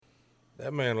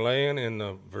That man laying in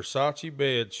the Versace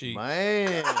bed sheets.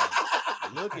 Man,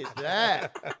 look at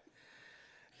that.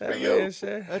 That man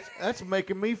said, That's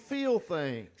making me feel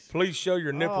things. please show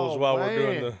your nipples while we're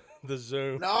doing the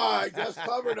Zoom. No, I just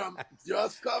covered them.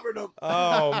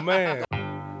 Oh, man.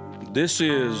 This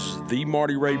is the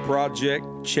Marty Ray Project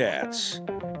Chats,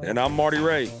 and I'm Marty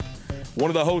Ray, one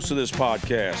of the hosts of this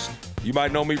podcast. You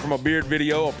might know me from a beard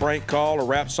video, a prank call, a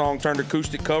rap song turned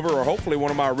acoustic cover, or hopefully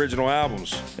one of my original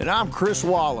albums. And I'm Chris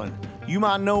Wallen. You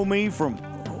might know me from,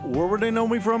 where would they know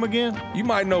me from again? You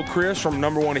might know Chris from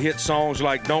 #1 hit songs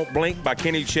like Don't Blink by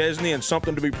Kenny Chesney and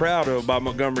Something to Be Proud Of by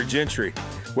Montgomery Gentry.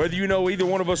 Whether you know either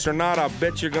one of us or not, I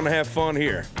bet you're going to have fun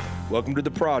here. Welcome to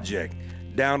the project.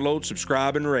 Download,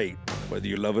 subscribe, and rate, whether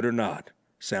you love it or not.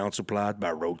 Sound supplied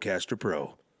by Rodecaster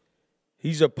Pro.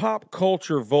 He's a pop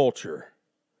culture vulture.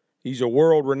 He's a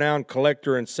world-renowned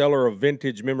collector and seller of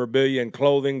vintage memorabilia and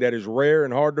clothing that is rare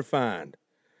and hard to find.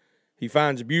 He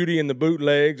finds beauty in the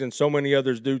bootlegs, and so many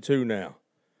others do too now.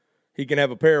 He can have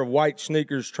a pair of white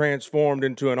sneakers transformed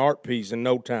into an art piece in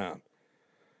no time.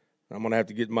 I'm going to have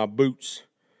to get my boots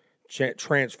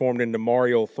transformed into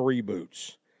Mario 3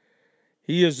 boots.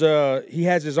 He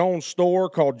has his own store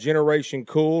called Generation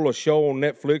Cool, a show on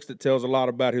Netflix that tells a lot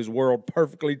about his world,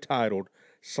 perfectly titled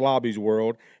Slobby's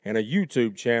World, and a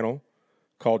YouTube channel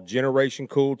called Generation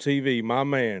Cool TV. My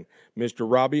man, Mr.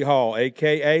 Robby Hall,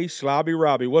 a.k.a. Slobby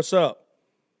Robby. What's up?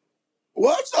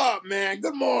 What's up, man?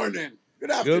 Good morning.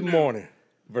 Good afternoon. Good morning.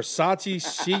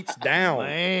 Versace sheets down.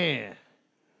 Man.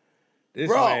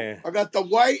 I got the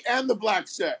white and the black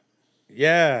set.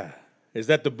 Yeah. Is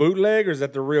that the bootleg or is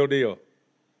that the real deal?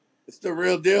 It's the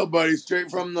real deal, buddy. Straight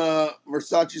from the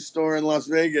Versace store in Las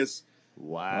Vegas.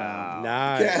 Wow.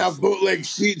 Nice. Can't have bootleg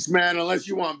sheets, man, unless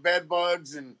you want bed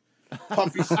bugs and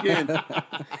puffy skin.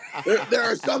 there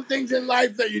are some things in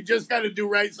life that you just got to do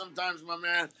right sometimes, my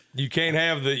man. You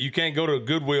can't go to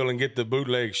Goodwill and get the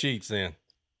bootleg sheets then.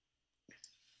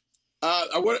 I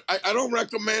don't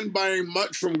recommend buying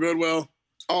much from Goodwill.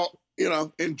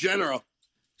 In general.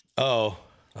 Oh,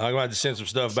 I'm going to have to send some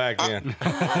stuff back then.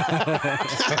 I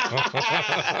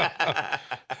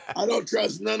don't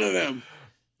trust none of them.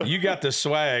 You got the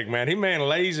swag, man. He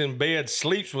lays in bed,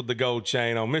 sleeps with the gold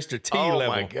chain on Mr. T level. Oh,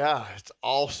 my God. It's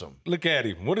awesome. Look at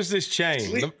him. What is this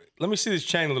chain? Let me see this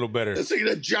chain a little better. It's like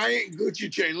a giant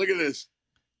Gucci chain. Look at this.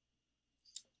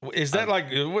 Is that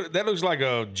that looks like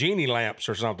a genie lamps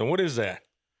or something. What is that?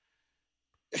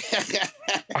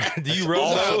 Do you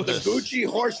roll those? The Gucci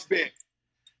horse bit.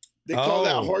 They call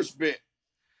that horse bit.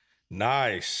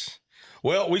 Nice.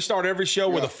 Well, we start every show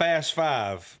with a fast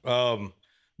five.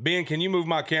 Ben, can you move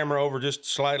my camera over just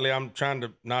slightly? I'm trying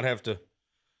to not have to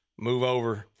move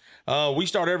over. We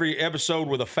start every episode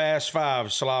with a fast five,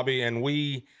 Slobby, and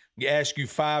we ask you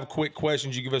 5 quick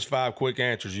questions. You give us 5 quick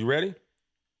answers. You ready?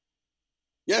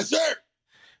 Yes, sir.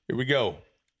 Here we go.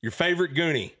 Your favorite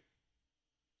Goonie?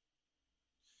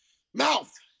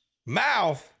 Mouth.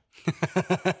 Mouth?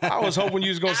 I was hoping you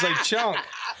was going to say Chunk.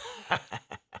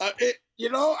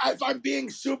 If I'm being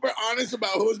super honest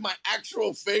about who's my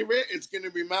actual favorite, it's going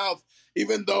to be Mouth.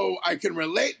 Even though I can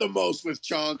relate the most with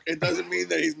Chunk, it doesn't mean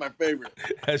that he's my favorite.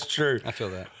 That's true. I feel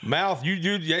that. Mouth,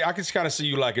 yeah, I can kind of see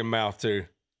you liking Mouth too.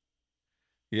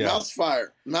 Yeah. Mouth's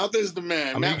fire. Mouth is the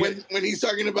man. When he's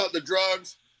talking about the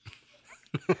drugs.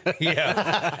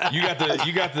 Yeah. You got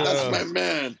the That's my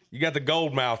man. You got the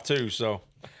gold mouth too, so.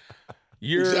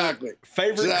 Your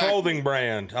favorite clothing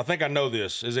brand? I think I know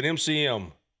this. Is it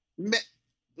MCM?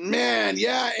 Man,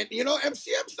 yeah. And,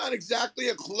 MCM's not exactly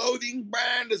a clothing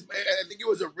brand. I think it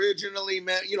was originally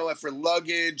meant, for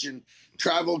luggage and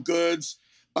travel goods.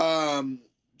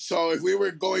 So if we were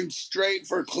going straight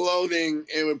for clothing,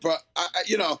 it would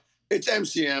it's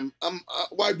MCM.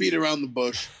 Why beat around the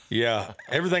bush? Yeah.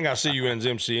 Everything I see you in is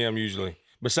MCM usually,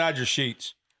 besides your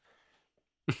sheets.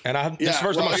 And this is the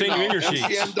first time I've seen you in your sheets.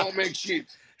 MCM don't make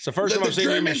sheets. It's the first time I've seen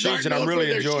you in your sheets, and I'm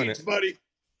really enjoying it. Buddy.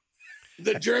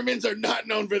 The Germans are not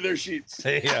known for their sheets.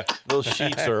 Yeah. Those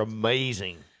sheets are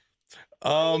amazing.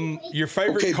 Your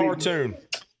favorite cartoon?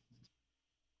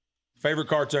 Favorite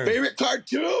cartoon? Favorite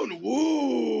cartoon?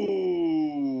 Woo.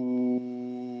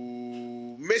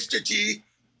 Mr. T.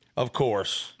 Of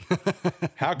course.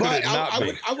 How could it not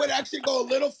be? I would actually go a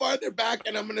little farther back,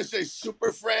 and I'm going to say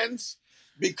Super Friends.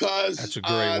 Because that's a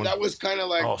great one. That was kind of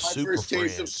like my first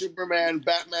taste of Superman,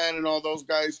 Batman, and all those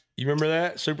guys. You remember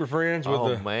that? Super Friends?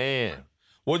 Man.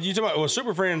 What you talking about? Well,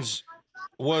 Super Friends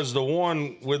was the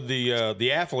one with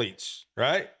the athletes,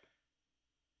 right?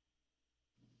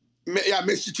 Yeah,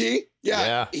 Mr. T?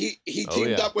 Yeah, he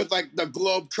teamed up with like the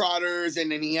Globetrotters,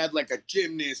 and then he had like a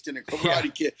gymnast and a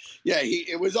karate kid. Yeah,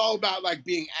 it was all about like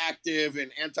being active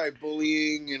and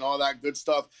anti-bullying and all that good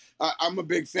stuff. I'm a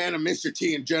big fan of Mr.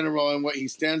 T in general and what he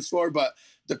stands for, but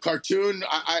the cartoon,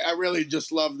 I really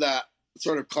just love that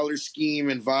sort of color scheme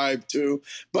and vibe too.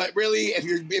 But really,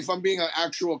 if I'm being an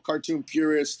actual cartoon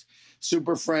purist,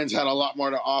 Super Friends had a lot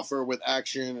more to offer with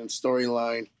action and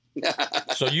storyline.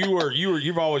 So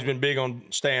you've always been big on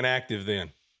staying active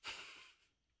then.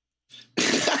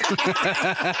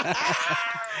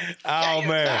 Oh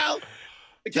man!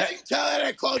 Can you tell that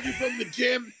I called you from the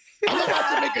gym? I'm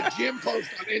about to make a gym post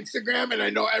on Instagram, and I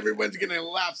know everyone's gonna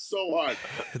laugh so hard.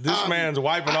 This man's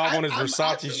wiping off on his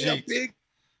Versace sheets.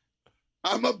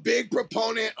 I'm a big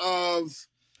proponent of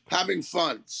having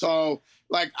fun. So,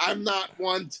 like, I'm not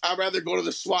one. I'd rather go to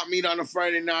the swap meet on a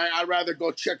Friday night. I'd rather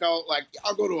go check out, like,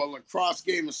 I'll go to a lacrosse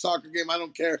game, a soccer game. I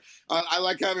don't care. I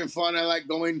like having fun. I like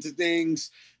going to things.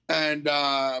 And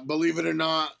believe it or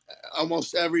not,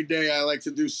 almost every day I like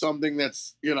to do something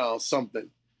that's, something.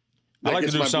 I like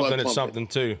to do something that's something,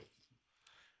 too.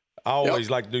 I always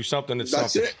like to do something that's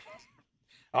something. That's it.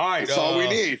 All right. That's all we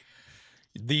need.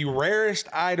 The rarest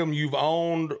item you've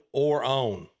owned or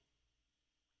own?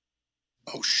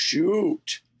 Oh,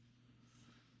 shoot.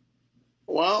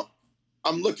 Well,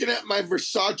 I'm looking at my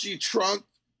Versace trunk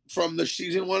from the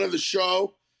season 1 of the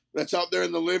show that's out there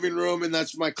in the living room, and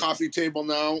that's my coffee table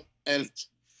now, and it's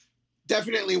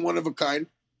definitely one of a kind.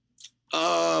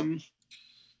 I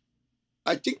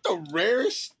think the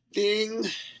rarest thing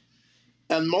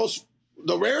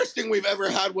we've ever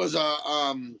had was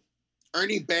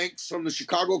Ernie Banks from the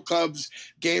Chicago Cubs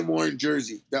game-worn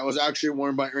jersey that was actually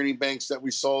worn by Ernie Banks that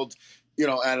we sold,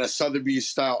 at a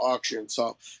Sotheby's-style auction.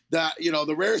 So that,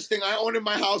 the rarest thing I own in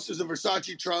my house is a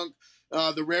Versace trunk.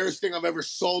 The rarest thing I've ever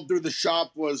sold through the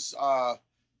shop was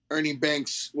Ernie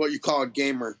Banks, what you call a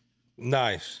gamer.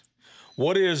 Nice.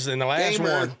 What is, in the last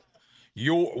one,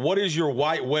 what is your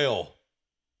white whale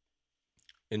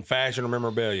in fashion or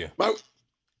memorabilia?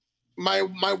 My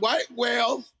white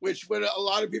whale, which a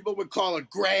lot of people would call a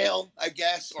grail, I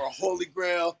guess, or a holy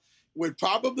grail, would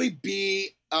probably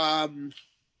be, I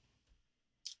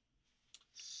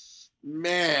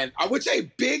would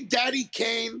say Big Daddy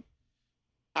Kane.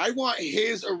 I want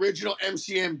his original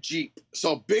MCM Jeep.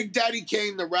 So Big Daddy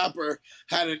Kane, the rapper,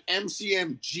 had an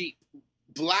MCM Jeep.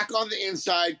 Black on the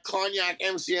inside, cognac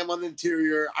MCM on the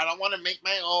interior. I don't want to make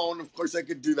my own. Of course I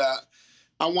could do that.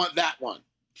 I want that one.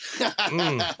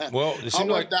 Well, it seems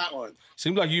like that one.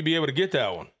 Seems like you'd be able to get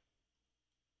that one.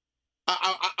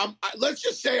 Let's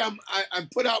just say I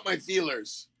put out my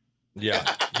feelers.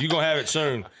 Yeah, you gonna have it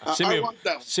soon.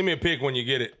 Send me a pic when you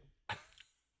get it.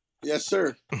 Yes,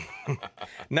 sir.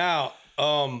 Now,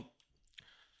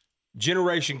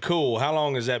 Generation Cool. How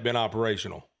long has that been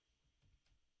operational?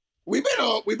 We've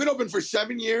been open for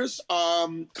 7 years.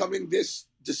 Coming this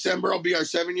December will be our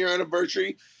 7-year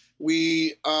anniversary.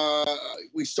 We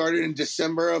started in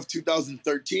December of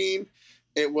 2013.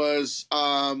 It was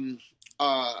kind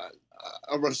of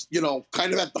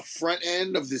at the front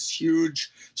end of this huge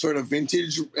sort of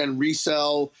vintage and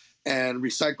resell and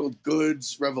recycled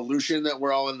goods revolution that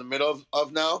we're all in the middle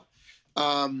of now.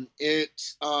 It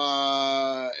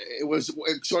was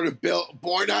sort of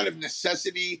born out of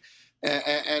necessity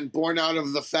and born out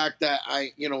of the fact that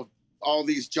all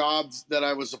these jobs that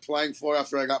I was applying for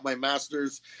after I got my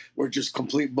master's were just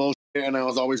complete bullshit. And I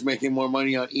was always making more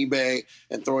money on eBay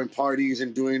and throwing parties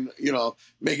and doing,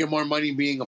 making more money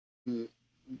being a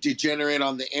degenerate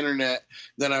on the internet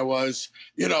than I was,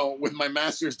 with my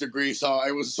master's degree. So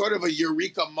it was sort of a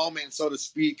eureka moment, so to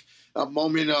speak, a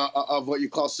moment of what you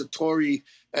call satori,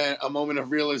 and a moment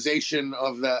of realization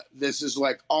of that this is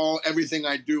like everything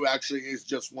I do actually is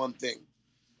just one thing.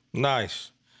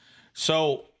 Nice.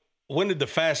 So when did the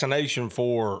fascination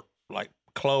for like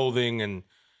clothing and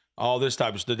all this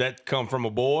type of stuff, did that come from a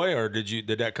boy or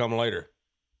did that come later?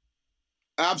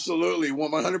 Absolutely,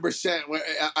 100%.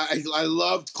 I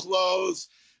loved clothes,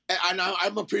 and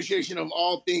I'm appreciation of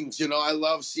all things. I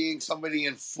love seeing somebody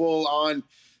in full on,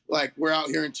 like we're out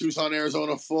here in Tucson,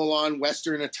 Arizona, full on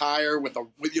Western attire with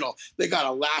they got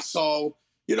a lasso.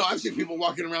 I've seen people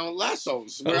walking around with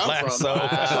lassos where I'm from.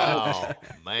 Wow,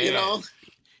 man.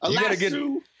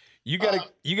 You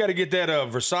gotta get that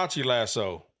Versace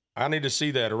lasso. I need to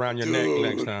see that around your neck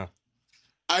next time.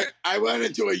 I went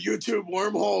into a YouTube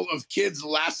wormhole of kids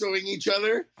lassoing each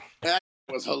other. That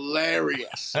was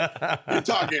hilarious. You're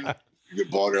talking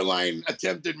borderline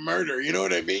attempted murder. You know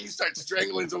what I mean? You start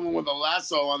strangling someone with a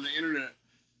lasso on the internet.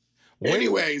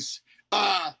 Anyways,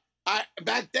 I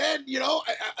back then,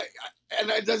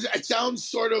 and it sounds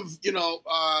sort of,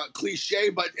 cliche,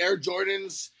 but Air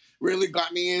Jordans really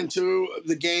got me into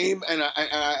the game, and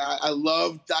I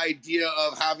loved the idea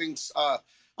of having a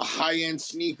high-end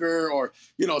sneaker, or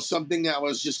something that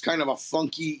was just kind of a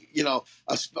funky,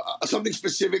 something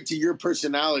specific to your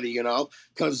personality,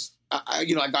 because I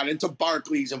got into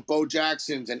Barclays and Bo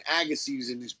Jacksons and Agassiz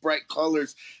and these bright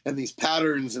colors and these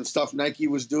patterns and stuff Nike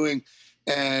was doing.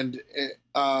 And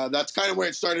that's kind of where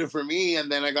it started for me.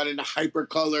 And then I got into hyper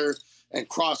color and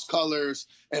cross colors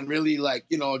and really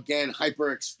again,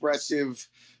 hyper expressive,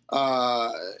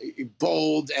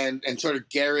 bold and sort of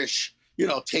garish,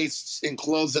 tastes in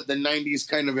clothes that the 90s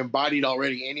kind of embodied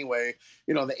already anyway.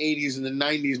 The 80s and the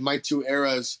 90s, my two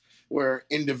eras, where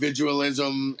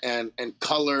individualism and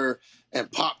color and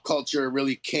pop culture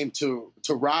really came to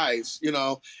rise,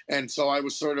 and so I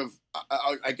was sort of,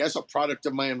 I guess, a product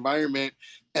of my environment.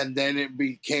 And then it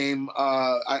became,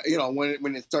 when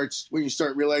you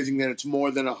start realizing that it's more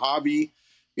than a hobby,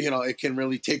 it can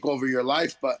really take over your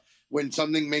life. But when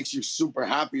something makes you super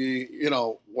happy,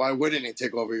 why wouldn't it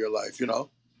take over your life,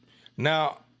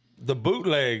 Now, the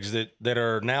bootlegs that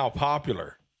are now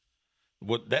popular,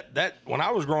 that when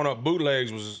I was growing up,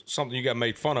 bootlegs was something you got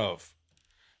made fun of.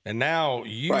 And now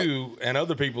you and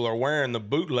other people are wearing the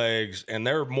bootlegs, and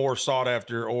they're more sought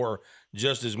after, or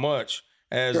just as much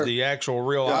as the actual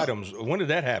real items. When did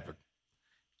that happen?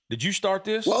 Did you start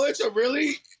this? Well, it's a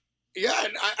really,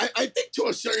 and I think to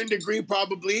a certain degree,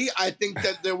 probably. I think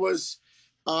that there was,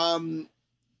 I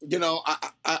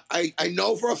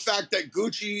know for a fact that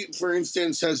Gucci, for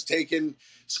instance, has taken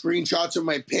screenshots of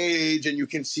my page, and you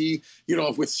can see,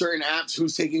 with certain apps,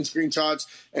 who's taking screenshots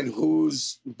and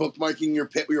who's bookmarking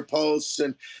your posts,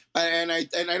 and I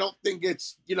don't think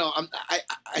it's,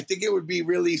 I think it would be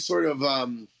really sort of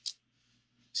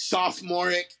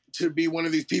sophomoric to be one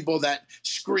of these people that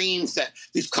screams that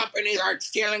these companies are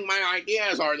stealing my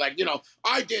ideas, or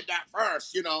I did that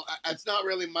first. It's not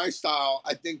really my style.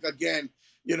 I think, again,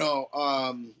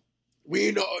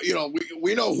 we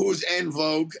know who's en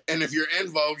vogue, and if you're en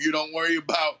vogue, you don't worry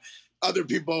about other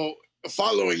people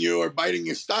following you or biting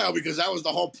your style, because that was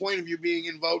the whole point of you being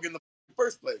in vogue in the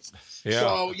first place. Yeah.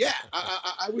 So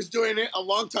I was doing it a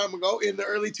long time ago in the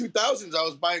early 2000s. I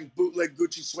was buying bootleg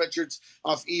Gucci sweatshirts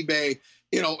off eBay,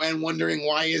 and wondering,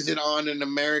 why is it on an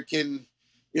American,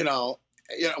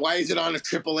 why is it on a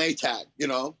AAA tag?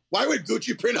 Why would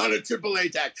Gucci print on a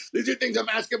AAA tag? These are things I'm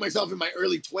asking myself in my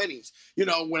early 20s,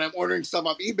 when I'm ordering stuff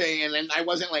off eBay. And then I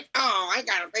wasn't like, oh, I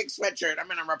got a fake sweatshirt, I'm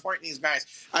going to report these guys.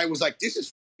 I was like, this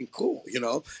is cool.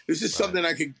 This is something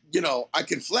I could, I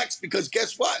can flex, because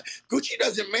guess what? Gucci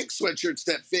doesn't make sweatshirts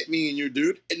that fit me and you,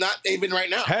 dude. And not even right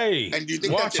now. Hey, and do you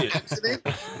think that's an accident?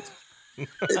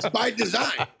 It's by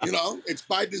design, it's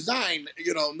by design,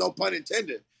 no pun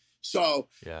intended. So,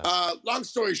 long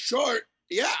story short,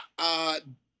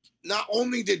 not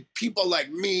only did people like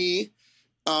me,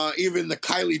 even the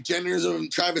Kylie Jenners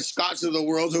and Travis Scotts of the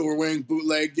world, who were wearing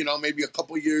bootleg, maybe a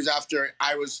couple years after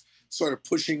I was sort of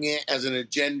pushing it as an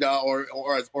agenda or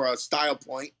a style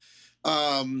point.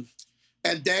 And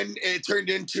then it turned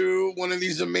into one of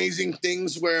these amazing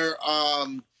things where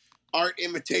art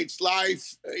imitates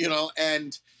life,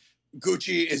 and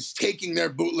Gucci is taking their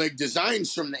bootleg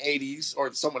designs from the 80s,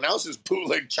 or someone else's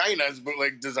bootleg, China's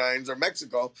bootleg designs, or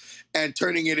Mexico, and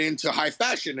turning it into high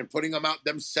fashion and putting them out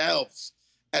themselves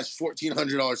as $1,400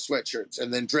 sweatshirts.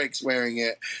 And then Drake's wearing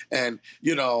it. And,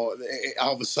 all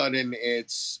of a sudden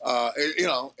it's,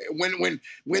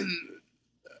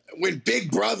 when Big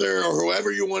Brother, or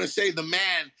whoever you want to say, the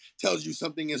man, tells you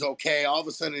something is okay, all of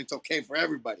a sudden it's okay for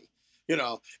everybody.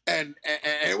 And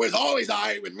it was always all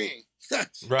right with me.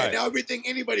 Right. And now everything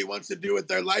anybody wants to do with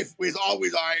their life is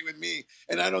always all right with me.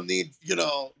 And I don't need,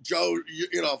 Joe,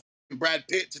 Brad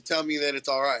Pitt to tell me that it's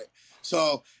all right.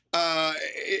 So I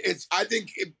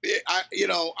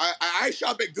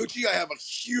shop at Gucci. I have a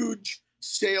huge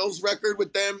sales record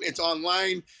with them. It's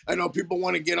online. I know people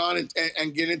want to get on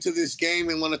and get into this game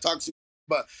and want to talk to,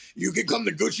 but you can come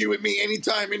to Gucci with me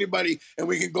anytime, anybody, and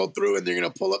we can go through, and they're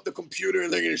going to pull up the computer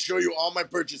and they're going to show you all my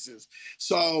purchases.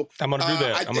 So I'm going to do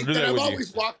that. I'm going to do that I've with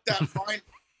always you. walked that fine,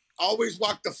 always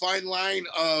walked the fine line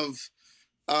of,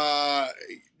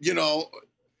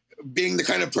 being the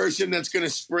kind of person that's going to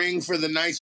spring for the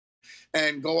nice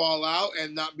and go all out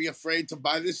and not be afraid to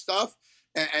buy this stuff,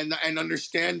 and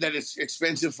understand that it's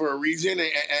expensive for a reason,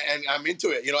 and I'm into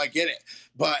it. I get it.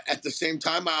 But at the same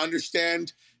time, I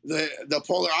understand the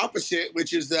polar opposite,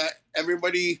 which is that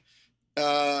everybody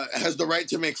has the right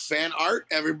to make fan art.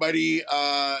 Everybody,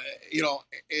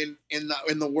 in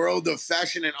the world of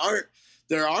fashion and art,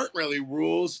 there aren't really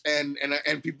rules, and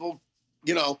people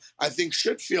I think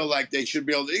should feel like they should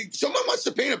be able to. Someone wants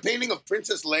to paint a painting of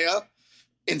Princess Leia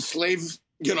in slave,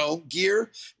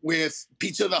 gear with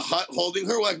Pizza the Hut holding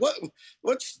her. Like,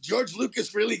 what's George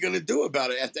Lucas really going to do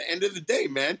about it? At the end of the day,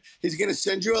 man, he's going to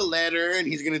send you a letter and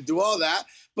he's going to do all that.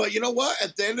 But you know what?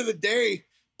 At the end of the day,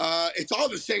 it's all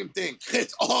the same thing.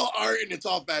 It's all art and it's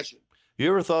all fashion. You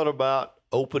ever thought about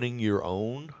opening your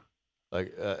own,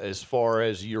 like as far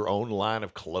as your own line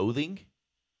of clothing?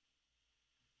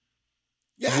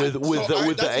 Yeah, with the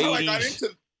how I got 80s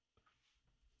into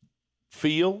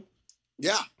feel?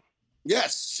 Yeah.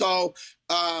 Yes. So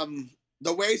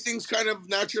the way things kind of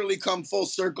naturally come full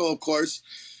circle, of course,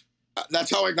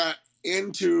 that's how I got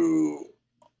into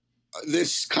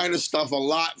this kind of stuff a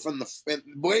lot from the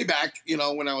way back,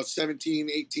 when I was 17,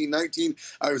 18, 19.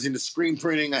 I was into screen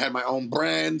printing. I had my own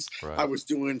brands. Right. I was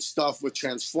doing stuff with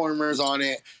Transformers on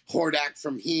it, Hordak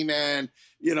from He-Man,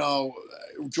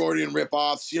 Jordan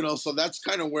ripoffs, so that's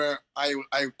kind of where I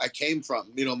came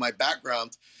from, my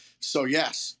background. So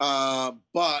yes,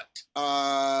 but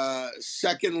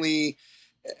secondly,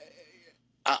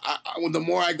 the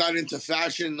more I got into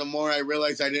fashion, the more I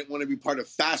realized I didn't want to be part of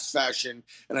fast fashion,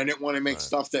 and I didn't want to make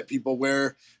stuff that people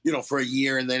wear, for a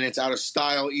year and then it's out of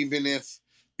style, even if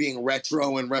being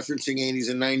retro and referencing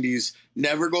 80s and 90s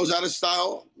never goes out of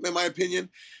style, in my opinion.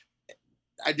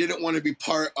 I didn't want to be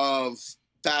part of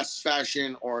fast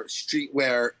fashion or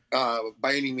streetwear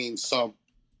by any means. So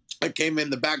I came in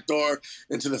the back door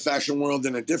into the fashion world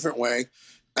in a different way.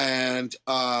 And,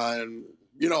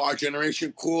 our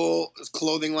Generation Cool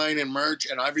clothing line and merch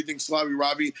and everything Slobby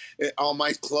Robby, all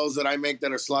my clothes that I make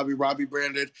that are Slobby Robby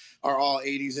branded are all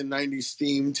 80s and 90s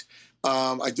themed.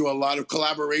 I do a lot of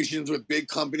collaborations with big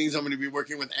companies. I'm going to be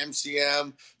working with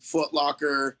MCM, Foot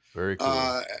Locker, Very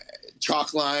cool.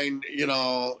 Chalkline,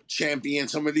 Champion,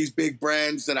 some of these big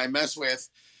brands that I mess with.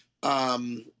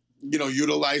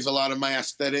 Utilize a lot of my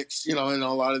aesthetics, and a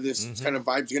lot of this kind of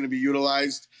vibe's going to be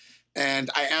utilized. And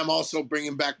I am also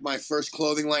bringing back my first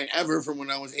clothing line ever from when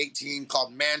I was 18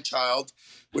 called Man-Child,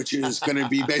 which is going to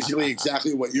be basically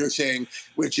exactly what you're saying,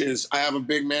 which is I have a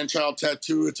big Man-Child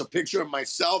tattoo. It's a picture of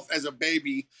myself as a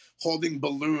baby holding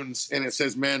balloons, and it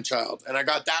says Man-Child. And I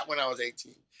got that when I was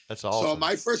 18. That's awesome. So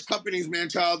my first company is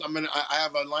Man-Child. I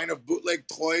have a line of bootleg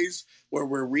toys where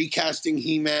we're recasting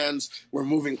He-Mans. We're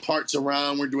moving parts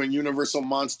around. We're doing Universal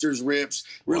Monsters rips.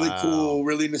 Really cool,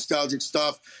 really nostalgic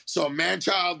stuff. So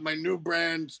Man-Child, my new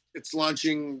brand, it's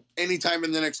launching anytime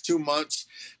in the next 2 months.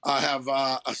 I have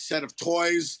a set of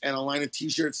toys and a line of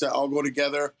T-shirts that all go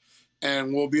together.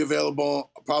 And will be available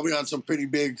probably on some pretty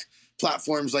big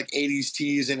platforms like 80s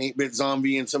Tees and 8-Bit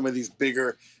Zombie and some of these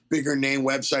bigger name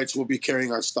websites will be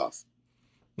carrying our stuff.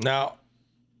 Now,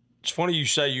 it's funny you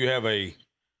say you have a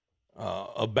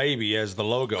baby as the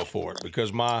logo for it,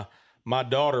 because my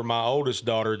daughter, my oldest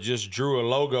daughter, just drew a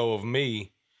logo of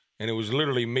me, and it was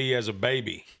literally me as a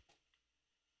baby.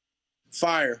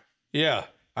 Fire. Yeah,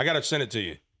 I got to send it to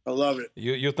you. I love it.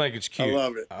 You'll think it's cute. I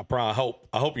love it. I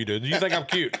hope you do. Do you think I'm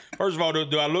cute? First of all,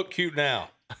 do I look cute now?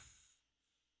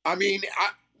 I mean,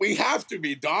 we have to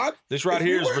be, dog. This right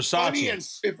here is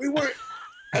Versace. If we weren't,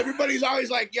 everybody's always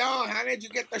like, yo, how did you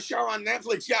get the show on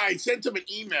Netflix? Yeah, I sent them an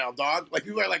email, dog. Like,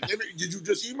 people are like, did you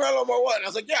just email them or what? And I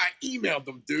was like, yeah, I emailed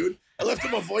them, dude. I left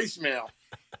them a voicemail.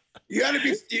 You gotta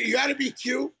be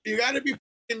cute. You gotta be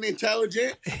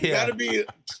intelligent. You gotta be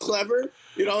clever.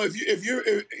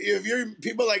 If you're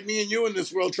people like me and you in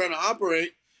this world trying to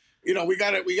operate, we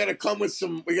gotta come with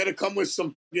some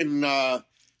fucking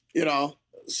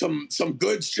some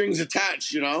good strings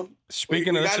attached,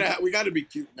 Speaking of we gotta be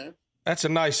cute, man. That's a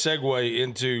nice segue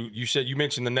into, you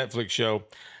mentioned the Netflix show.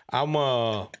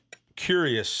 I'm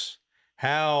curious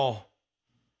how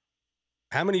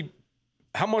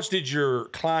much did your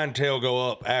clientele go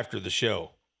up after the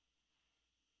show?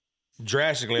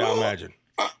 Drastically, I imagine.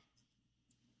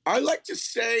 I like to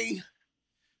say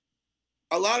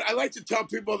a lot. I like to tell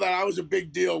people that I was a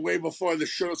big deal way before the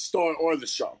show or the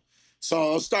show.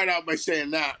 So I'll start out by saying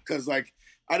that, because like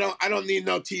I don't need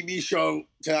no TV show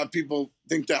to have people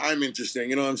think that I'm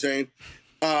interesting. You know what I'm saying?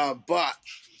 But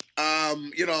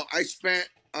I spent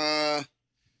a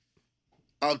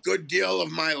good deal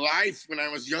of my life when I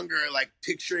was younger, like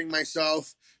picturing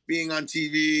myself being on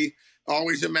TV,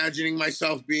 always imagining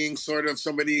myself being sort of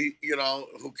somebody,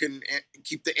 who can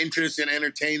keep the interest and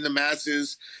entertain the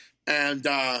masses. And,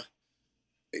 so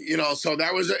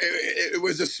that was, it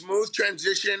was a smooth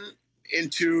transition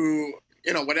into,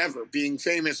 whatever, being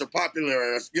famous or popular,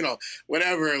 or,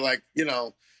 whatever, like,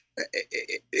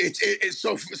 it's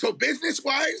so business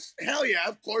wise, hell yeah,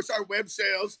 of course, our web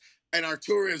sales and our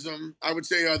tourism, I would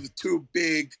say, are the two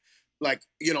big like,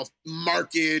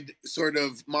 market sort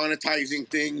of monetizing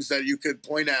things that you could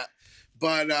point at.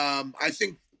 But I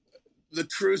think the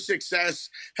true success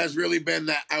has really been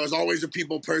that I was always a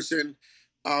people person.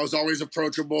 I was always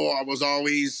approachable. I was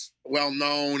always well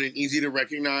known and easy to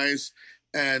recognize.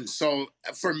 And so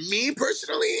for me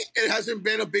personally, it hasn't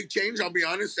been a big change, I'll be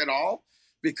honest, at all,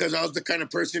 because I was the kind of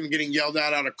person getting yelled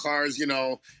at out of cars,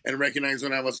 and recognized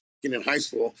when I was in high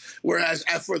school. Whereas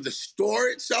for the store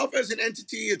itself as an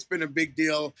entity, it's been a big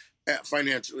deal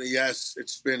financially. Yes,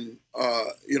 it's been,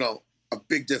 a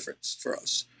big difference for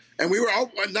us. And we were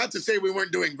all, not to say we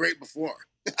weren't doing great before.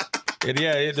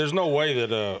 There's no way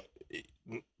that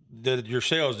that your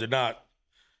sales did not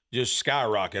just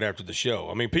skyrocket after the show.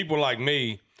 I mean, people like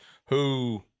me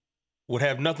who would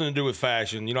have nothing to do with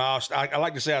fashion, I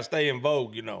like to say I stay in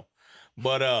vogue,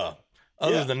 but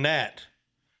other than that,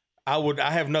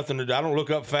 I have nothing to do. I don't look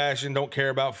up fashion, don't care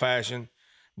about fashion,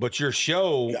 but your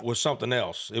show was something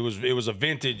else. It was a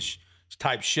vintage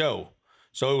type show.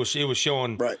 So it was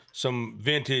showing some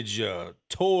vintage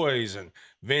toys and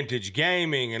vintage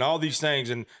gaming and all these things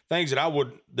and things that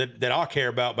I care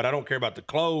about, but I don't care about the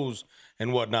clothes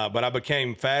and whatnot. But I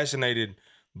became fascinated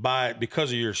by it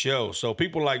because of your show. So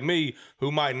people like me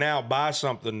who might now buy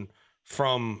something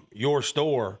from your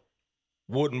store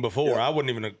wouldn't before. I would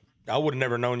have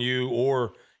never known you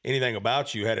or anything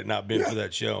about you had it not been for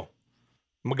that show.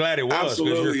 I'm glad it was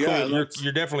because you're cool.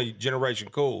 You're definitely Generation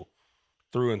Cool.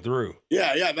 Through and through.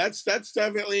 Yeah, that's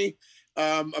definitely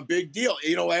a big deal.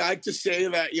 I like to say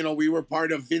that, we were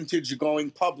part of vintage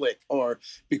going public or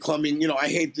becoming, I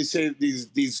hate to say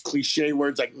these cliche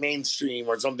words like mainstream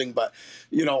or something, but,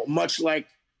 much like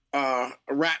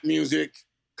rap music,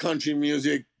 country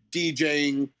music,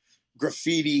 DJing,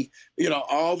 graffiti,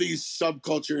 all these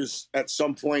subcultures at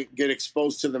some point get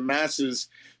exposed to the masses,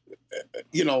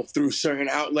 through certain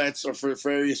outlets or for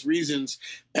various reasons,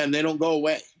 and they don't go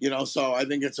away, So I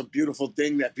think it's a beautiful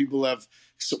thing that people have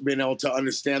been able to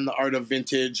understand the art of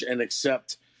vintage and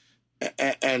accept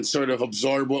and sort of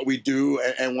absorb what we do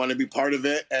and want to be part of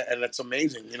it. And it's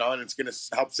amazing, and it's going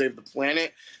to help save the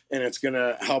planet, and it's going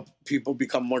to help people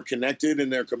become more connected in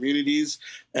their communities,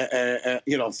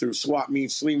 through swap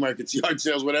meets, flea markets, yard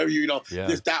sales, whatever,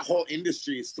 that whole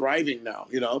industry is thriving now,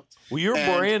 Well, your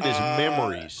brand is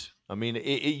memories. I mean,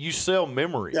 you sell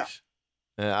memories.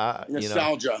 Yeah.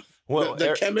 Nostalgia. Well,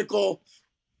 the chemical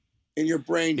in your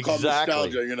brain called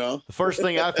nostalgia, The first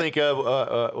thing I think of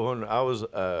when I was,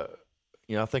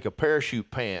 I think of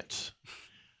parachute pants.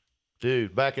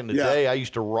 Dude, back in the day, I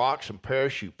used to rock some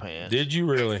parachute pants. Did you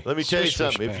really? Let me tell you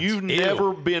something. If you've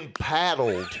never been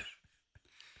paddled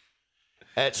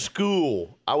at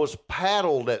school, I was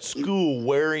paddled at school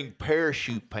wearing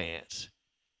parachute pants.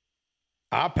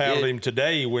 I paddled him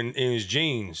today in his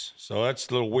jeans, so that's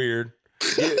a little weird.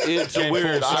 It's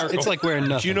weird. It's like wearing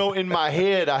nothing. In my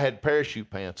head, I had parachute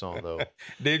pants on, though.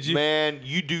 Did you? Man,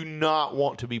 you do not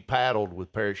want to be paddled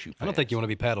with parachute pants. I don't think you want to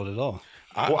be paddled at all.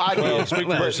 I did. Speak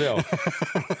for yourself.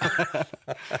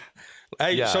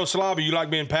 Hey, so Slobby, you like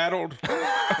being paddled?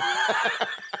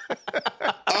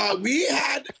 We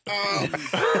had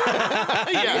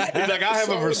he's like, I have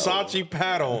a Versace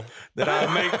paddle that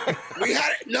I make. We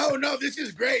had no, this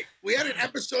is great. We had an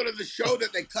episode of the show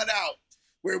that they cut out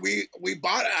where we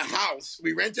bought a house,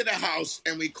 we rented a house,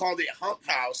 and we called it Hump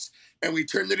House, and we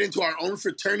turned it into our own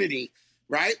fraternity,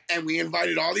 right? And we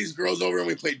invited all these girls over, and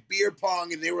we played beer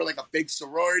pong, and they were like a big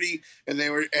sorority, and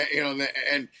they were,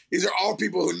 and these are all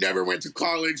people who never went to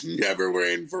college, never were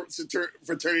in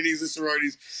fraternities and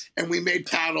sororities, and we made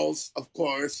paddles, of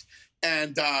course,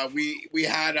 and we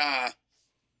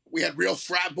had real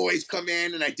frat boys come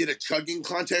in, and I did a chugging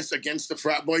contest against the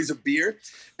frat boys of beer,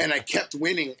 and I kept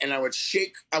winning, and I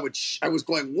was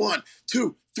going 1,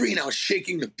 2, 3, and I was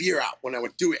shaking the beer out when I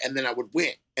would do it, and then I would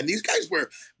win. And these guys were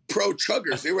pro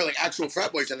chuggers. They were like actual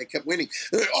frat boys, and they kept winning.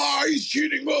 They're like, oh, he's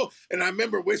cheating, bro. And I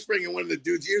remember whispering in one of the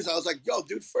dude's ears, I was like, yo,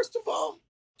 dude, first of all,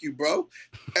 you, bro.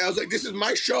 And I was like, this is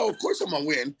my show. Of course I'm gonna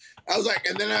win. I was like,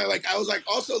 and then I was like,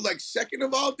 also, like, second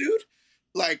of all, dude,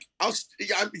 like,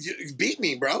 beat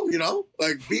me, bro,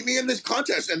 like, beat me in this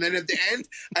contest. And then at the end,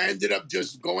 I ended up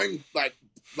just going like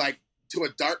to a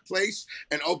dark place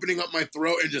and opening up my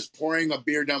throat and just pouring a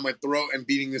beer down my throat and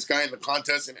beating this guy in the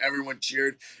contest, and everyone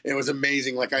cheered. It was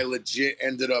amazing. Like, I legit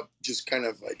ended up just kind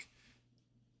of like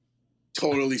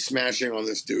totally smashing on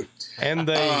this dude. And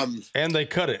they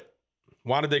cut it.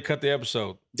 Why did they cut the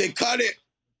episode? They cut it.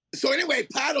 So anyway,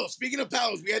 paddles. Speaking of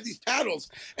paddles, we had these paddles,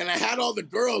 and I had all the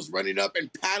girls running up and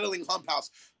paddling Hump House.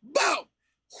 Boom!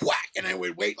 whack, and I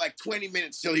would wait like 20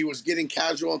 minutes till he was getting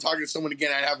casual and talking to someone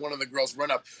again. I'd have one of the girls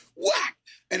run up, whack,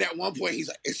 and at one point he's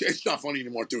like, "It's not funny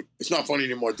anymore, dude. It's not funny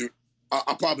anymore, dude.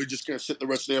 I'm probably just gonna sit the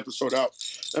rest of the episode out."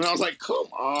 And I was like, "Come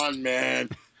on, man."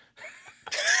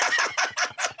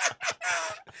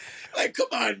 Like, come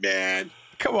on, man.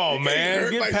 Come on,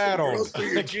 man. Get paddled.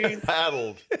 Get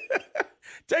paddled.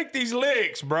 Take these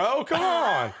licks, bro. Come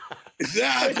on.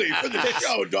 Exactly. For the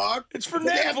show, dog. It's for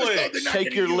Netflix.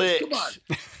 Take your licks. Come on.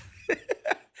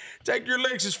 Take your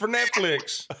licks. It's for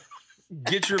Netflix.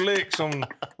 Get your licks on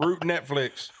Root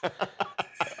Netflix.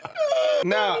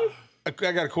 Now, I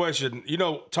got a question. You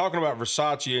know, talking about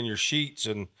Versace and your sheets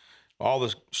and all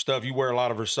this stuff, you wear a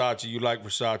lot of Versace. You like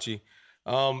Versace.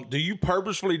 Do you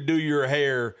purposefully do your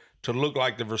hair to look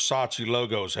like the Versace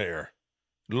logo's hair?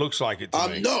 It looks like it to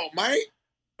me. No,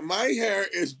 my hair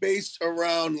is based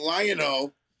around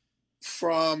Lion-O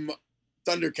from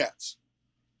Thundercats.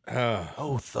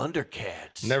 Oh,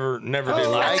 Thundercats. Never did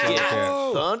like watch it.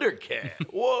 Thundercats. Thundercat.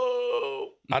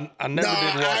 Whoa. I never did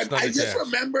watch Thundercats. I just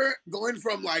remember going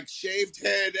from like shaved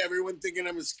head, everyone thinking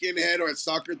I'm a skinhead or a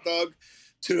soccer thug,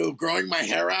 to growing my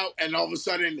hair out, and all of a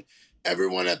sudden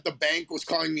everyone at the bank was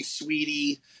calling me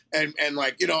sweetie, and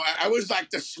like, you know, I was like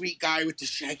the sweet guy with the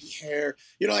shaggy hair.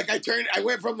 You know, like I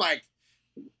went from like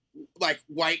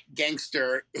white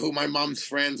gangster who my mom's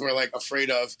friends were like afraid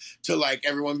of to like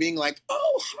everyone being like,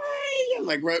 "Oh, hi," and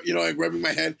like, you know, like rubbing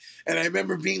my head. And I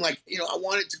remember being like, you know, I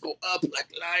wanted to go up like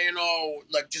Lion-O,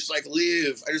 like just like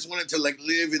live. I just wanted to like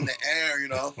live in the air, you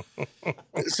know.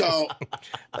 So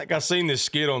I think I seen this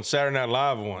skit on Saturday Night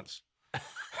Live once.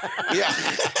 yeah.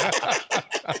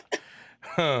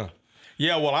 Huh.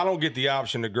 Yeah, well, I don't get the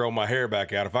option to grow my hair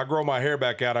back out. If I grow my hair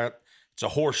back out, it's a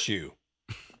horseshoe.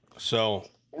 So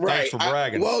Right. thanks for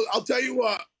bragging. Well, I'll tell you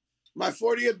what. My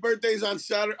 40th birthday's on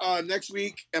Saturday next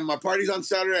week, and my party's on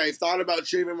Saturday. I thought about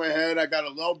shaving my head. I got a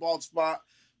low bald spot.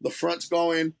 The front's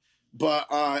going, but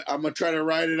I'm gonna try to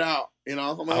ride it out. You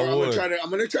know, I'm gonna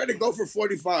try to go for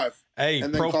 45. Hey,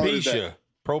 and then call it a day.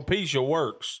 Propecia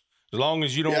works as long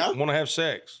as you don't want to have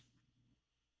sex.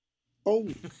 Oh,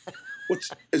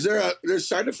 there's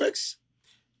side effects?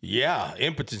 Yeah,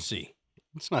 impotency.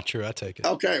 It's not true. I take it.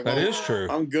 Okay, well, that is true.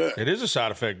 I'm good. It is a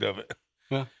side effect of it.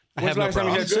 Well, I When's have no the last time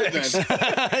you problem. had sex?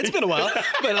 It's been a while,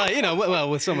 but you know, well,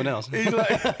 with someone else. He's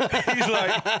like,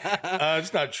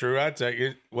 it's not true. I take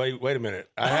it. Wait a minute.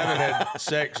 I haven't had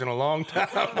sex in a long time.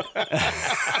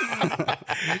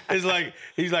 He's like,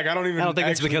 I don't think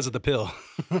it's because of the pill.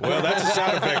 Well, that's a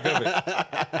side effect of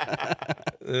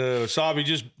it. Slobby,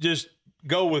 just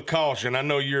go with caution. I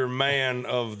know you're a man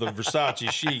of the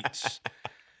Versace sheets,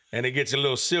 and it gets a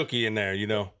little silky in there, you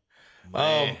know.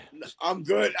 I'm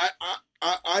good.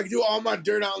 I do all my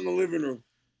dirt out in the living room.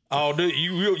 Oh, dude,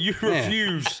 you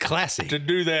refuse classy to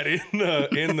do that in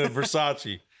the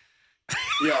Versace.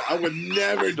 Yeah, I would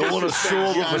never. Don't want to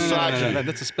soil the Versace. No,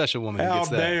 that's a special woman. How Who gets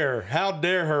that. How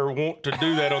dare her want to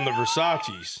do that on the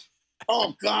Versaces?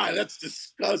 Oh God, that's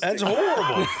disgusting. That's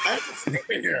horrible. I have to sleep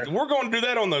in here. We're going to do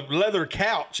that on the leather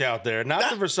couch out there,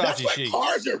 not the Versace That's what sheets.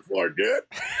 cars are for, dude.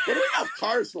 What do we have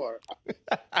cars for?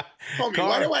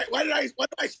 Homie, why do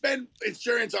I spend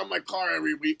insurance on my car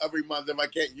every month if I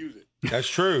can't use it? That's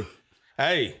true.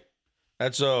 Hey,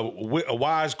 that's a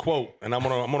wise quote, and I'm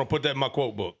gonna put that in my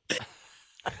quote book.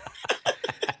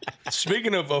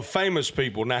 Speaking of famous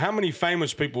people, now how many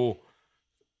famous people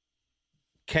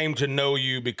came to know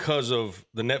you because of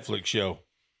the Netflix show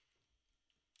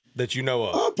that you know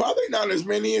of? Probably not as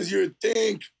many as you would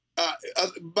think,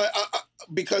 but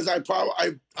because I'm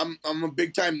a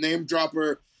big time name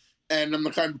dropper, and I'm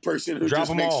the kind of person who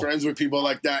just makes friends with people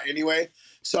like that anyway.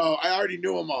 So I already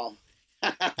knew them all.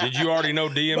 Did you already know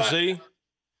DMC?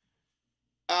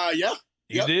 Yeah.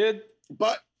 You did?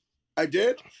 But I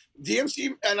did.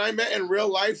 DMC and I met in real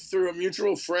life through a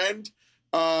mutual friend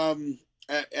when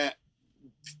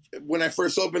I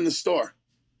first opened the store.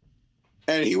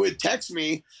 And he would text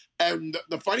me. And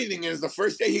the funny thing is, the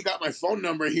first day he got my phone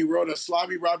number, he wrote a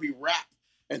Slobby Robby rap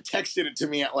and texted it to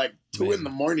me at like 2 a.m.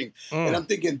 And I'm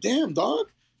thinking, damn, dog,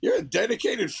 you're a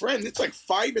dedicated friend. It's like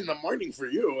 5 a.m. for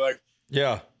you. Like,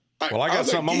 yeah. Well, I got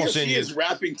something I'm gonna send you. He is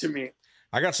rapping to me.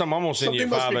 I got something I'm gonna send you at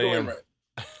 5 a.m. Right.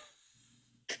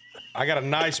 I got a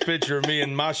nice picture of me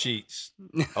in my sheets.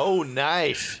 Oh,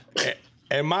 nice.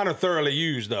 And mine are thoroughly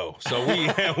used though, so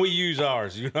we use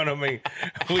ours. You know what I mean?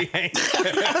 We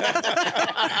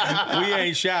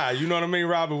ain't shy. You know what I mean,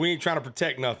 Robby? We ain't trying to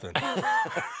protect nothing.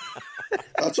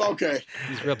 That's okay.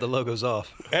 Just rip the logos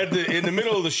off. In the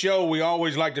middle of the show, we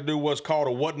always like to do what's called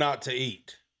a what not to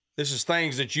eat. This is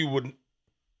things that you would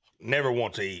never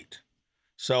want to eat.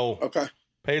 So okay,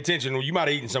 pay attention. You might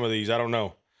have eaten some of these. I don't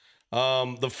know.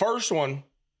 The first one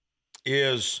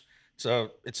is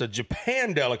it's a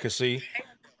Japan delicacy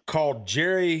called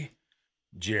Jerry.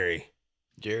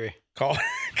 Called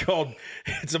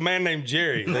it's a man named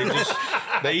Jerry.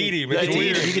 They eat him. It's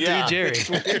weird. You get to eat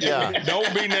Jerry. Yeah.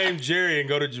 Don't be named Jerry and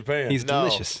go to Japan. He's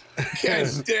delicious. Can't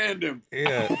stand him.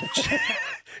 Yeah.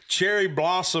 Cherry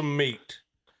blossom meat.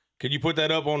 Can you put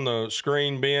that up on the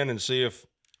screen, Ben, and see if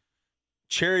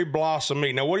cherry blossom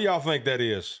meat. Now, what do y'all think that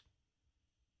is?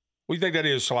 What do you think that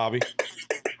is, Slobby?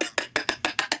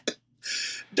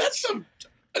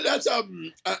 That's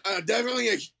definitely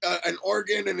an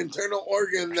organ, an internal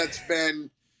organ that's been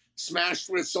smashed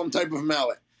with some type of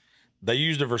mallet. They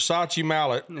used a Versace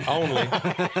mallet only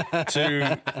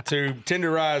to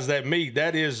tenderize that meat.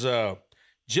 That is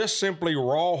just simply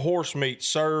raw horse meat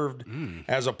served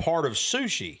as a part of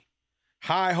sushi.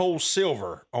 High hole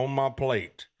silver on my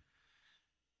plate.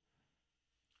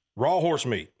 Raw horse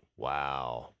meat.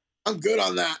 Wow. I'm good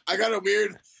on that. I got a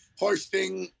weird horse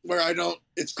thing where I don't.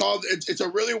 It's a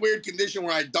really weird condition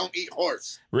where I don't eat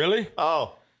horse. Really?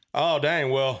 Oh,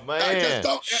 dang. Well, man. I just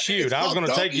don't. Shoot, I was going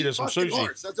to take you to some sushi.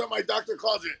 Horse. That's what my doctor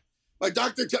calls it. My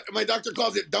doctor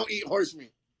calls it don't eat horse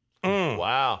meat.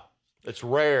 Wow. It's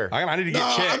rare. I need to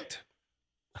get checked.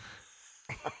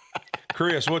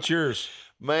 Chris, what's yours?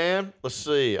 Man, let's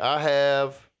see. I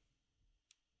have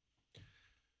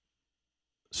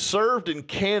served in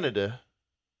Canada.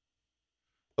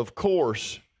 Of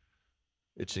course,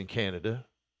 it's in Canada.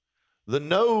 The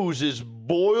nose is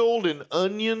boiled in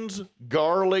onions,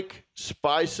 garlic,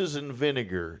 spices, and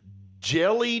vinegar.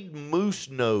 Jellied moose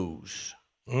nose.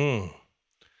 They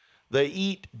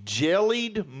eat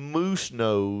jellied moose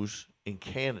nose in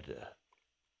Canada.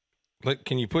 Look,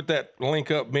 can you put that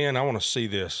link up, Ben? I want to see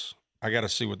this. I got to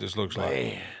see what this looks like.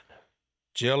 Man.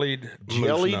 Jellied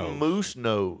moose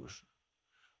nose.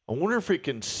 I wonder if it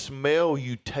can smell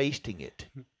you tasting it.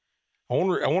 I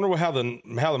wonder how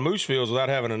the moose feels without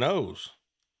having a nose.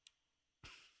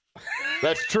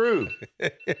 That's true.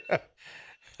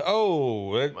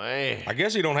 Oh, man. I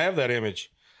guess he don't have that image.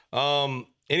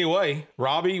 Anyway,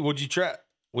 Robby, would you try?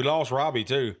 We lost Robby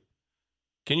too.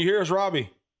 Can you hear us, Robby?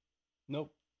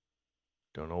 Nope.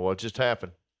 Don't know what just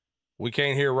happened. We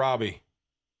can't hear Robby.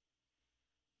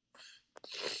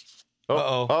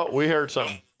 Oh, we heard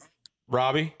something.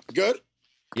 Robby? Good?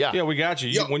 Yeah, we got you.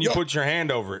 You put your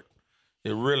hand over it,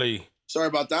 it really... Sorry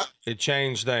about that. It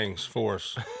changed things for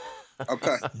us.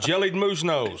 Okay. Jellied moose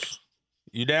nose.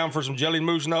 You down for some jellied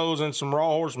moose nose and some raw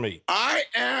horse meat? I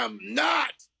am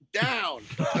not down.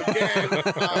 Again,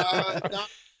 not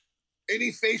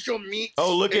any facial meat.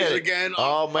 Oh, look at it. Again,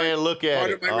 oh, man, look at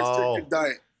part it. of my restricted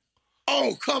diet.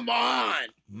 Oh, come on.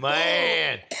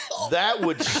 Man, that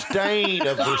would stain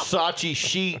a Versace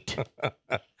sheet.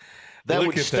 That Look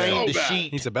would at stain that. the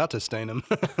sheet. He's about to stain him.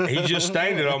 He just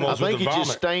stained it I almost think with he the vomit.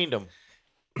 just stained him.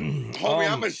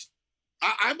 Homie,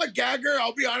 I'm a gagger.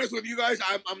 I'll be honest with you guys.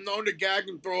 I'm known to gag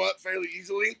and throw up fairly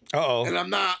easily. Uh-oh. And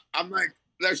I'm like,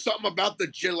 there's something about the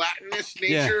gelatinous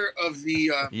nature of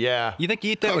the Yeah. You think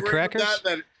you eat that with covering of crackers?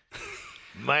 that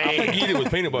Man. I think you eat it with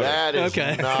peanut butter. That is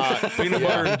Okay. not. Peanut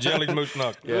butter and jellied moose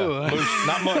knuckle. Yeah. Ooh, Moose,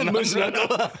 not mutton. Moose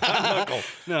knuckle. Not knuckle.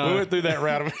 No. We went through that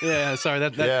route. Yeah, sorry.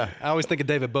 That Yeah. I always think of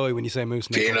David Bowie when you say moose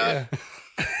knuckle. peanut.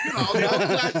 The old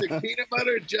classic peanut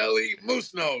butter jelly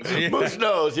moose nose. Yeah. Moose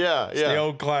nose, yeah. It's the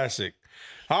old classic.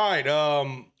 All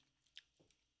right.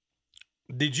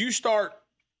 Did you start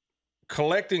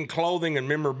collecting clothing and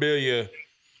memorabilia?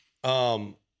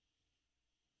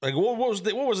 Like what was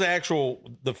the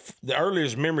actual the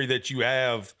earliest memory that you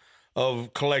have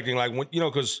of collecting? Like when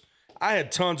because I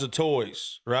had tons of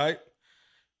toys, right?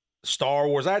 Star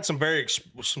Wars. I had some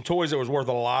toys that was worth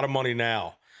a lot of money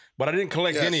now, but I didn't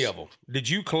collect any of them. Did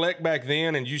you collect back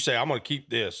then? And you say I'm going to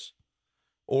keep this?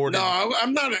 Or No,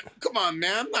 I'm not. Come on,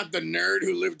 man. I'm not the nerd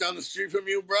who lived down the street from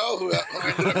you, bro. Who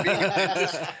ended up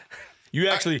being you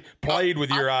actually played with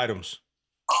your items?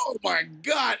 Oh my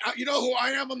God! You know who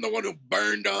I am? I'm the one who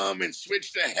burned them and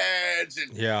switched the heads,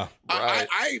 and Yeah, right.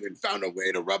 I even found a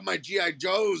way to rub my GI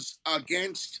Joes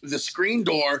against the screen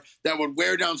door that would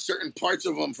wear down certain parts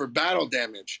of them for battle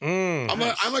damage. I'm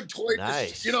a toy.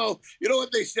 Nice. You know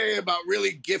what they say about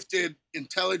really gifted,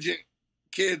 intelligent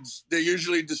kids? They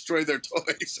usually destroy their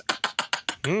toys.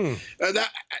 That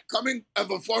coming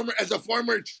as a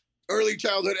former early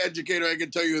childhood educator, I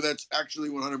can tell you that's actually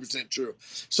 100% true.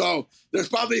 So there's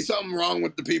probably something wrong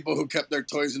with the people who kept their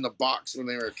toys in the box when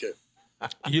they were a kid. I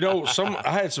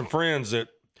had some friends that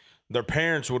their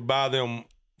parents would buy them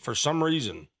for some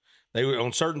reason. They would,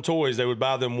 on certain toys, they would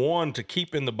buy them one to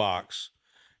keep in the box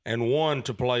and one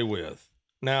to play with.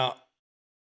 Now,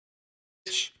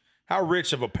 How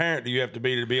rich of a parent do you have to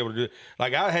be able to do it?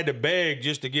 Like, I had to beg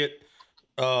just to get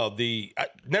I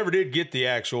never did get the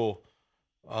actual,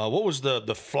 what was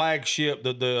the flagship,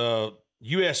 the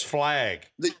U.S. flag.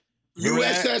 The Remember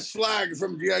USS that? Flag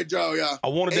from G.I. Joe, yeah. I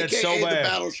wanted that AKA so the bad.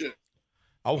 battleship.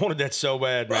 I wanted that so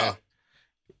bad, man.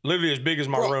 Literally as big as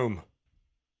my room.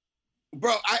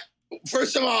 Bro,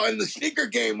 first of all, in the sneaker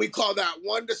game, we call that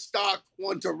one to stock,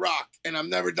 one to rock. And I've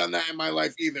never done that in my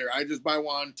life either. I just buy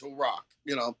one to rock,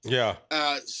 you know? Yeah.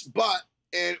 But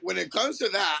when it comes to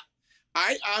that,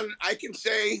 I can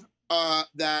say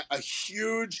that a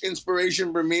huge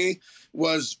inspiration for me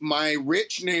was my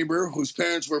rich neighbor whose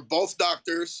parents were both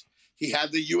doctors. He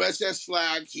had the USS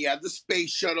Flag. He had the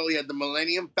space shuttle. He had the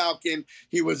Millennium Falcon.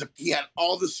 He had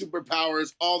all the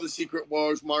superpowers, all the Secret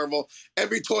Wars, Marvel.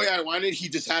 Every toy I wanted, he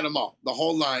just had them all, the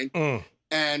whole line.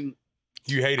 And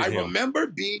you hated him. I remember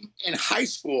being in high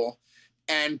school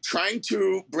and trying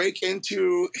to break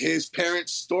into his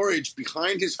parents' storage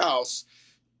behind his house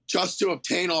just to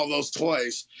obtain all those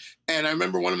toys. And I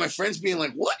remember one of my friends being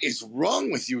like, "What is wrong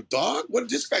with you, dog? What did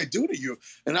this guy do to you?"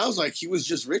 And I was like, "He was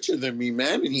just richer than me,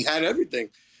 man. And he had everything,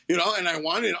 you know?" And I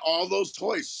wanted all those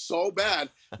toys so bad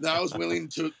that I was willing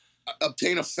to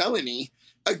obtain a felony.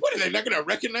 Like, what, are they not going to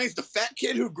recognize the fat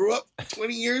kid who grew up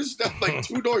 20 years, like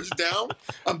 2 doors down?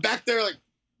 I'm back there like,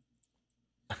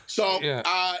 so Yeah.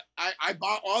 I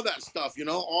bought all that stuff, you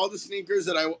know, all the sneakers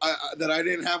that I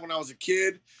didn't have when I was a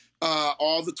kid.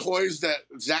 All the toys that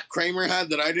Zach Kramer had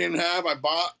that I didn't have, I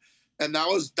bought. And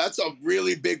that's a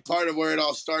really big part of where it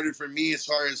all started for me as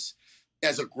far as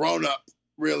a grown-up,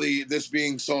 really, this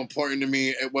being so important to me.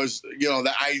 It was, you know,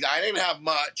 that I didn't have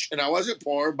much, and I wasn't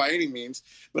poor by any means,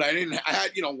 but I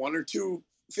had, you know, 1 or 2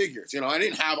 figures. You know, I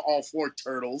didn't have all 4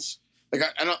 turtles. Like,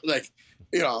 I don't, like,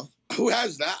 you know, who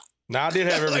has that? No, I did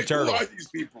have every like, turtle. Who are these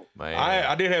people? Man.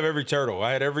 I did have every turtle.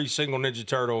 I had every single Ninja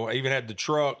Turtle. I even had the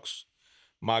trucks.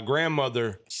 My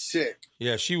grandmother, Sick.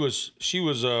 yeah, she was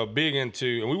big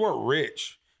into, and we weren't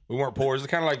rich. We weren't poor. It's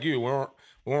kind of like you. We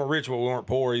weren't rich, but we weren't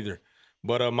poor either.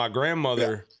 But my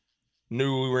grandmother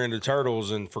knew we were into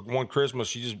turtles, and for one Christmas,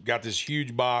 she just got this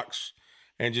huge box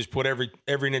and just put every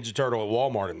Ninja Turtle at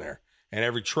Walmart in there, and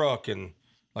every truck, and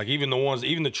like even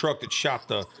the truck that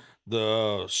shot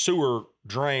the sewer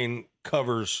drain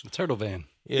covers. The turtle van.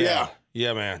 Yeah,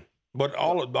 man. But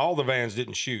all the vans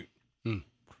didn't shoot.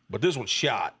 But this one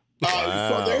shot.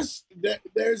 So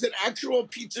there's an actual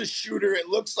pizza shooter. It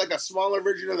looks like a smaller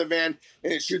version of the van,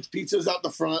 and it shoots pizzas out the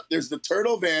front. There's the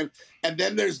turtle van, and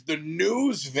then there's the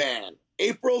news van.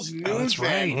 April's news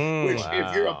van, which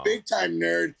if you're a big time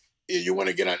nerd, you want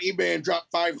to get on eBay and drop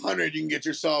 $500, you can get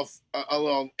yourself a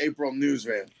little April news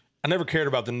van. I never cared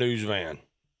about the news van.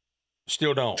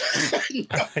 Still don't.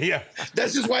 Yeah.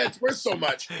 That's just why it's worth so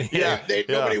much.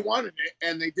 Nobody wanted it,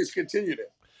 and they discontinued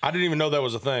it. I didn't even know that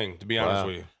was a thing, to be honest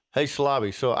with you. Hey,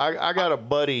 Slobby, so I got a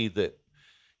buddy that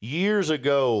years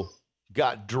ago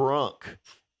got drunk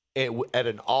at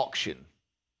an auction.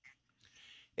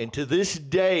 And to this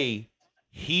day,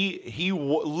 he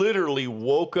literally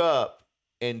woke up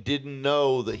and didn't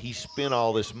know that he spent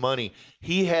all this money.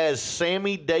 He has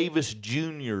Sammy Davis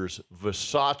Jr.'s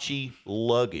Versace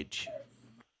luggage.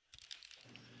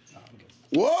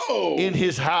 Whoa! In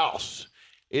his house.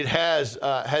 It has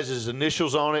his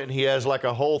initials on it, and he has like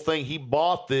a whole thing. He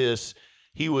bought this.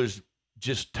 He was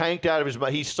just tanked out of his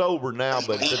mind. He's sober now,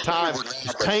 but at the time,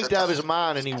 he's tanked out of his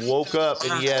mind, and he woke up,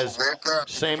 and he has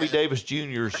Sammy Davis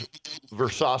Jr.'s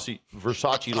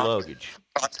Versace luggage.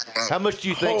 How much do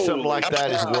you think something like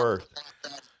that is worth?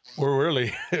 Well,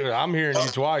 really, I'm hearing you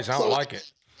twice. I don't like it,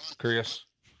 Chris.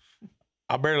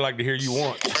 I barely like to hear you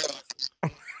once.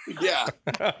 Yeah.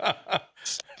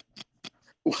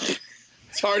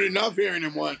 It's hard enough hearing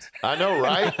him once. I know,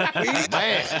 right?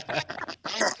 Man.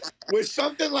 With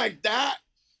something like that,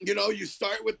 you know, you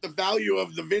start with the value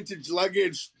of the vintage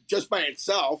luggage just by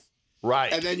itself.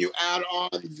 Right. And then you add on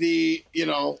the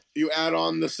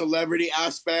celebrity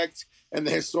aspect and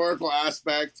the historical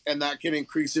aspect, and that can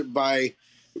increase it by,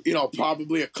 you know,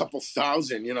 probably a couple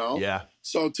thousand, you know? Yeah.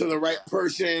 So to the right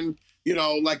person, you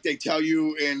know, like they tell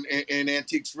you in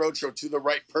Antiques Roadshow, to the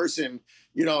right person,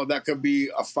 you know, that could be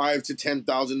a $5,000 to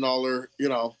 $10,000, you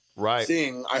know,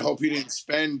 thing. I hope he didn't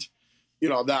spend, you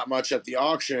know, that much at the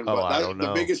auction. But I don't know.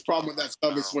 The biggest problem with that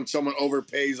stuff is when someone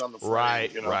overpays on the frame.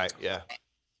 Right, you know? right, yeah.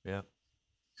 Yeah.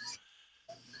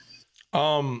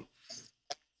 I'm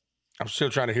still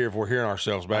trying to hear if we're hearing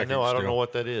ourselves back. I don't know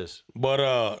what that is.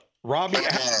 But Robby,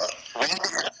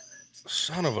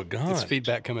 son of a gun. It's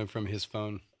feedback coming from his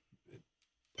phone.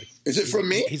 Is it from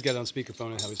me? He's got it on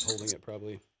speakerphone and how he's holding it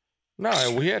probably.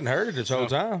 No, we hadn't heard it this whole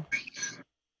time.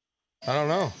 I don't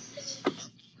know.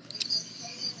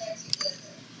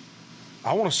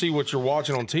 I want to see what you're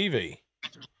watching on TV.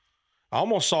 I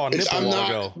almost saw a nipple I'm a while not.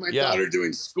 ago. My daughter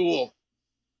doing school.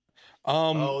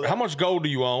 How much gold do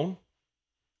you own?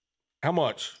 How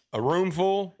much? A room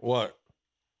full? What?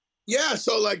 Yeah,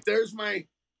 so like there's my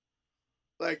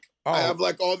I have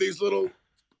like all these little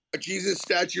Jesus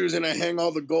statues and I hang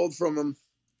all the gold from them.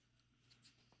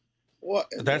 What?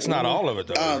 That's not all of it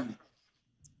though.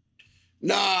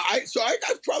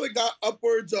 I've probably got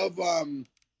upwards of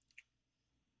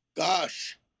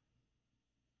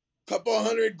couple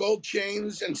hundred gold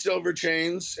chains and silver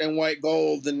chains and white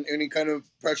gold and any kind of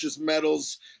precious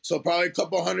metals. So probably a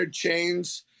couple hundred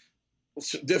chains,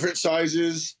 different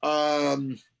sizes.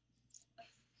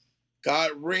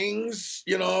 Got rings,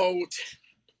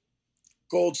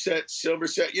 gold set, silver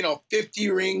set, 50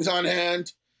 rings on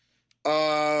hand.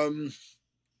 20,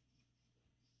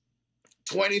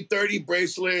 30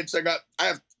 bracelets. I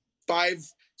have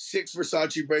 5, 6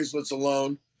 Versace bracelets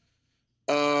alone.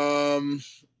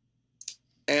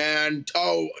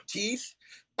 Teeth.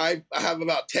 I have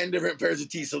about 10 different pairs of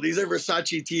teeth. So these are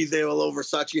Versace teeth. They have a little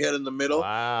Versace head in the middle.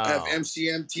 Wow. I have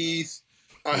MCM teeth.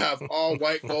 I have all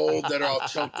white gold that are all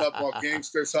chunked up, all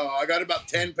gangster. So I got about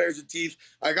 10 pairs of teeth.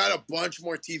 I got a bunch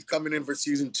more teeth coming in for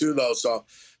season 2, though. So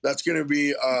that's going to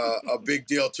be a big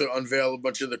deal to unveil a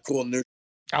bunch of the cool new.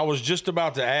 I was just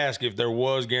about to ask if there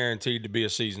was guaranteed to be a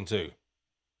season 2.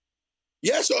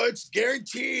 Yeah, so it's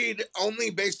guaranteed only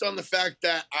based on the fact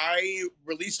that I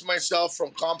released myself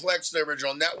from Complex, the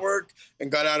original network,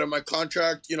 and got out of my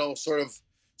contract, sort of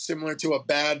similar to a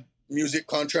bad music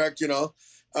contract,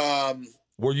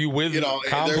 Were you with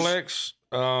Complex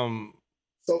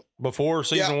before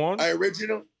season 1? I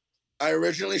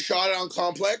originally shot it on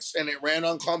Complex, and it ran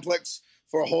on Complex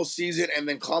for a whole season, and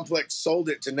then Complex sold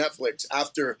it to Netflix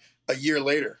after a year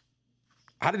later.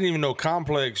 I didn't even know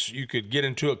Complex, you could get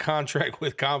into a contract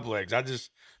with Complex. I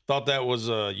just thought that was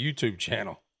a YouTube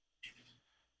channel.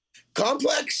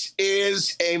 Complex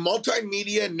is a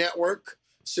multimedia network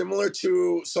similar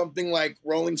to something like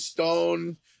Rolling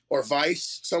Stone or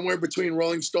Vice, somewhere between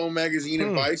Rolling Stone magazine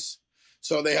and Vice.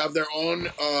 So they have their own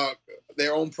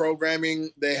programming.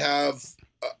 They have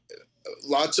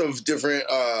lots of different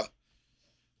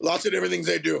things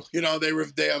they do.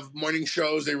 They have morning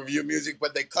shows. They review music,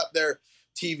 but they cut their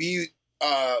TV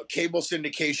cable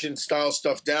syndication style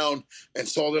stuff down and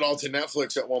sold it all to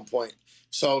Netflix at one point.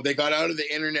 So they got out of the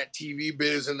internet TV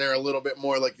biz, and they're a little bit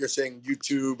more like you're saying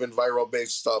YouTube and viral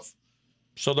based stuff.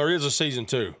 So there is a season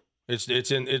 2.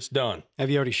 It's done. Have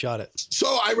you already shot it?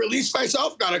 So I released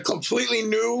myself, got a completely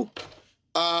new.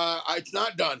 It's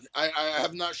not done. I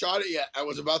have not shot it yet. I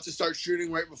was about to start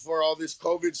shooting right before all this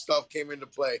COVID stuff came into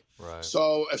play. Right.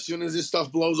 So as soon as this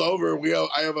stuff blows over,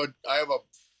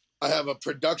 I have a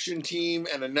production team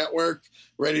and a network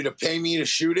ready to pay me to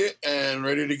shoot it and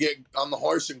ready to get on the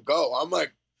horse and go. I'm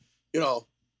like,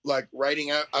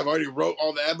 writing out. I've already wrote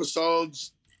all the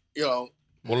episodes. Well,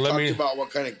 talked about what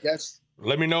kind of guests.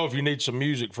 Let me know if you need some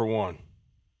music for one.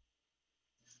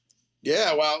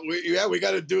 Yeah, well, we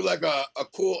got to do like a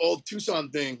cool old Tucson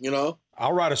thing,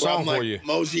 I'll write a song for you.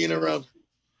 Moseying around.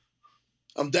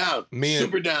 I'm down.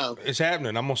 Super down. It's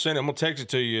happening. I'm gonna text it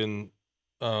to you in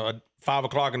 5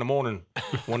 o'clock in the morning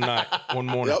one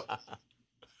morning. Yep.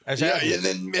 That's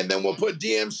happening. And then we'll put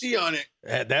DMC on it.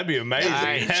 That'd be amazing.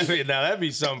 Nice. That'd be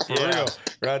something for real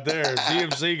right there. If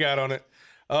DMC got on it.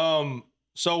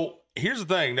 So here's the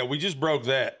thing that we just broke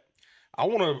that. I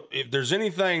want to, if there's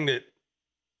anything that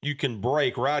you can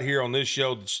break right here on this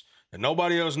show that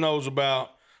nobody else knows about,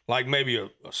 like maybe a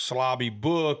Slobby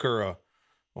book or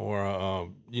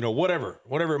whatever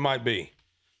it might be.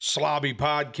 Slobby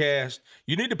podcast.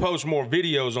 You need to post more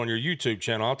videos on your YouTube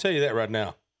channel. I'll tell you that right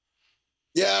now.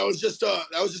 Yeah, that was just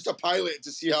a pilot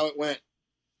to see how it went.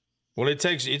 Well, it's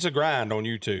a grind on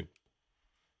YouTube.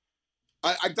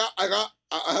 I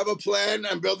have a plan.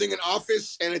 I'm building an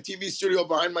office and a TV studio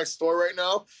behind my store right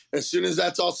now. As soon as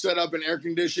that's all set up and air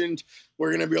conditioned,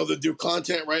 we're gonna be able to do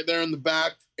content right there in the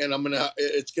back, and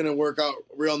it's gonna work out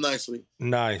real nicely.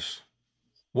 Nice.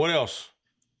 What else?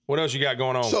 What else you got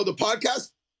going on? So the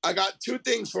podcast, I got 2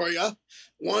 things for you.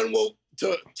 One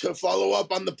to follow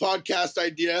up on the podcast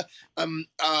idea. I'm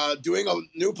doing a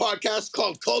new podcast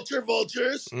called Culture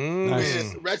Vultures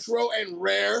with Retro and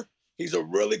Rare. He's a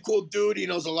really cool dude. He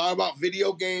knows a lot about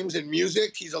video games and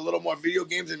music. He's a little more video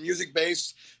games and music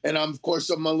based. And I'm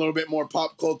a little bit more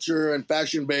pop culture and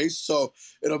fashion based. So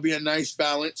it'll be a nice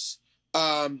balance.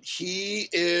 He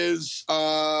is,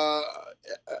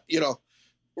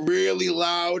 really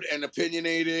loud and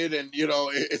opinionated. And,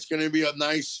 it's going to be a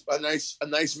nice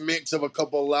mix of a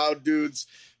couple of loud dudes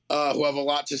who have a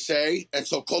lot to say. And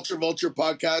so Culture Vulture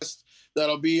podcast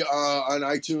that'll be on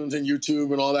iTunes and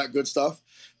YouTube and all that good stuff.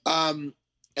 And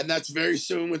that's very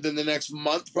soon, within the next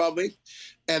month probably.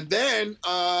 And then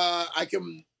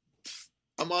I'm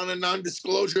on a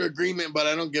non-disclosure agreement, but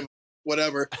I don't give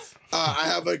whatever. I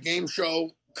have a game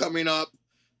show coming up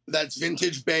that's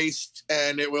vintage based,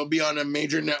 and it will be on a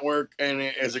major network, and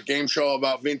it is a game show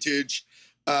about vintage.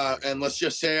 And let's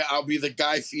just say I'll be the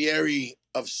Guy Fieri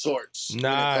of sorts when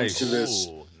it comes to this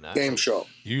game show.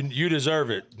 You deserve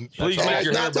it. Please and make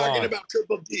your hair not talking blonde. about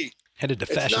Triple D. Headed to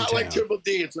It's Fashion not Town. like Triple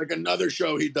D. It's like another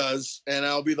show he does, and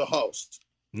I'll be the host.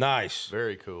 Nice.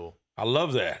 Very cool. I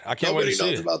love that. I can't wait Nobody to see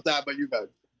knows it. about that, but you guys.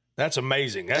 That's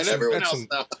amazing. And everyone else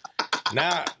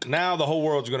now. now the whole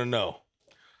world's going to know.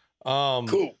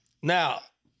 Cool. Now,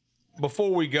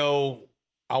 before we go,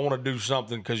 I want to do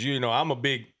something because, I'm a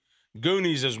big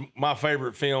Goonies is my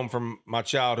favorite film from my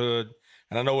childhood,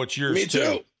 and I know it's yours Me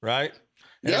too. right?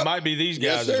 And Yep. it might be these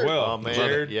Yes, guys as sir. well. Oh, man.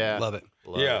 Jared. Yeah. Love it.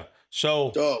 Yeah. So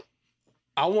Dope.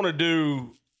 I want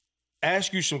to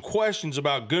ask you some questions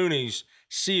about Goonies,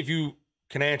 see if you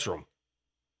can answer them.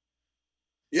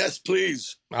 Yes,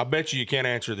 please. I bet you can't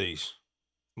answer these.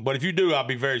 But if you do, I'll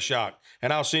be very shocked.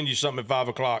 And I'll send you something at 5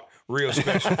 o'clock, real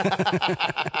special.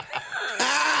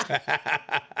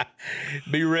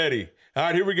 Be ready. All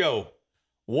right, here we go.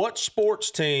 What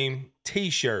sports team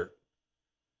T-shirt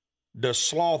does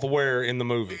Sloth wear in the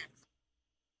movie?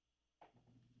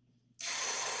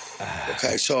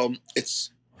 Okay, so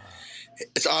it's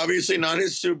obviously not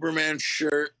his Superman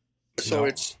shirt. So No.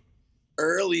 it's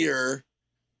earlier.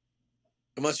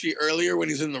 It must be earlier when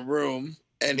he's in the room,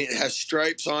 and it has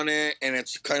stripes on it, and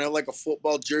it's kind of like a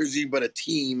football jersey, but a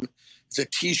team. It's a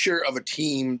T-shirt of a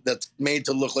team that's made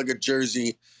to look like a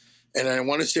jersey, and I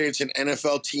want to say it's an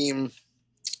NFL team,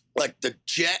 like the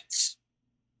Jets,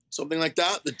 something like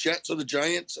that. The Jets or the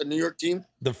Giants, a New York team.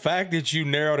 The fact that you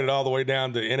narrowed it all the way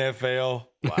down to NFL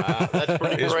Wow, that's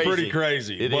pretty is crazy. pretty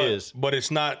crazy. It but, is. But it's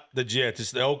not the Jets.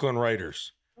 It's the Oakland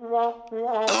Raiders. Oh,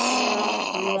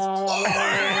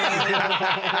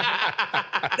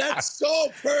 that's so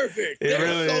perfect. It They're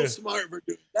really so is. smart for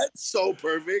doing. That's so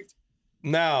perfect.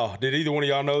 Now, did either one of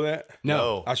y'all know that?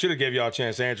 No. I should have gave y'all a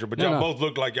chance to answer, but No, y'all no. both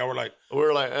looked like y'all were like,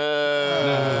 We're like,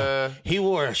 he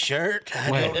wore a shirt. I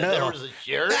Wait. don't there know. was a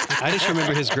shirt. I just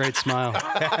remember his great smile.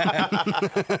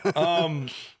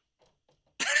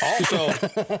 Also,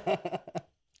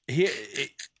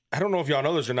 I don't know if y'all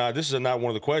know this or not. This is not one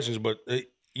of the questions, but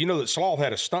you know that Sloth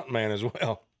had a stuntman as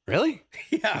well. Really?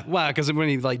 Yeah. Wow, because when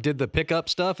he did the pickup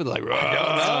stuff, it's like,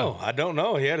 I don't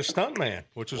know. He had a stuntman,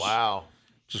 which was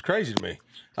crazy to me.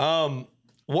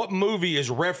 What movie is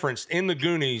referenced in the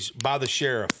Goonies by the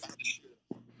sheriff?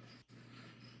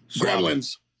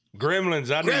 Gremlins.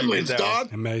 Gremlins. I knew you'd Gremlins, get that one.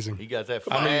 dog. Amazing. He got that I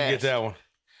fast. knew you'd get that one.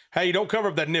 Hey, don't cover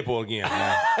up that nipple again.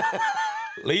 Man.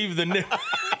 Leave the nipple.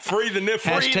 Free the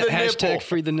nipple. Hashtag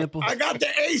free the nipple. I got the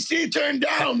AC turned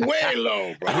down way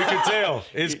low, bro. We can tell.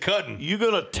 It's cutting. You're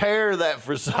gonna tear that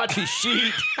Versace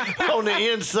sheet on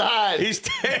the inside. He's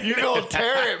tearing You're gonna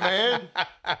tear it, man.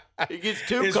 It gets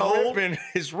too It's cold. ripping.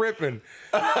 It's ripping.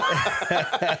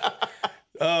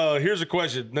 Here's a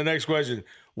question. The next question.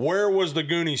 Where was the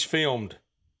Goonies filmed?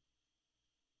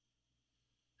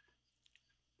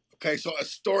 Okay, so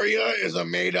Astoria is a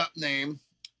made-up name.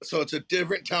 So it's a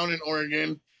different town in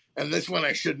Oregon. And this one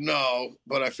I should know,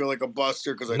 but I feel like a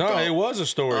buster because I No, don't. it was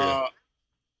Astoria.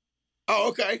 Oh,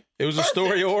 okay. It was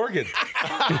Astoria, Oregon.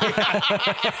 I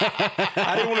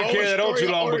didn't want to carry that on too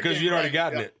Astoria, long Oregon, because you'd already right,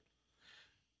 gotten yeah. it.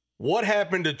 What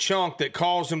happened to Chunk that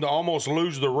caused him to almost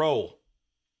lose the role?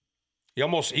 He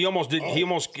almost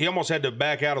had to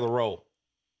back out of the role.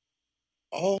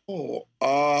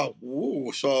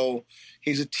 So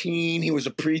he's a teen. He was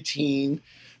a preteen.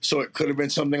 So it could have been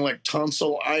something like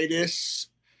tonsillitis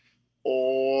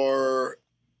or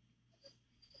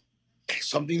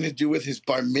something to do with his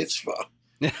bar mitzvah.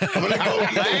 I'm going to go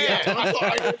either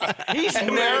tonsillitis. He's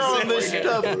narrowing this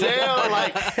stuff down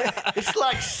like it's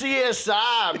like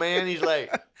CSI, man. He's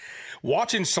like,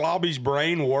 Watching Slobby's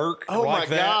brain work oh like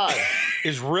my that god,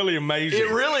 is really amazing.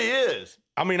 it really is.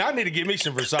 I mean, I need to get me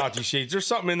some Versace sheets. There's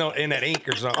something in that ink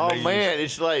or something. Oh they use. man,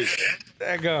 it's like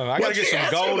I gotta What's get the some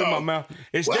answer, gold in my though? mouth.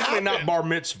 It's What definitely not happened? bar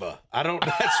mitzvah. I don't.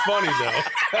 That's funny though.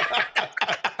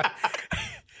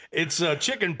 It's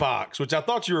chicken pox, which I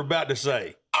thought you were about to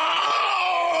say.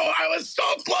 Oh, I was so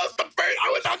close to first. I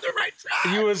was on the right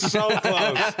track. You was so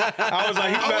close. I was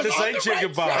like, he's about to was say on the chicken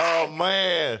right pox. track. oh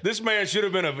man. This man should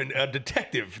have been a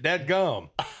detective. That gum.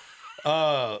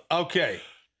 Okay.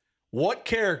 What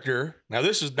character? Now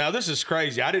this is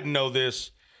crazy. I didn't know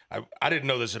this. I didn't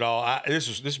know this at all.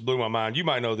 This blew my mind. You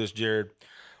might know this, Jared.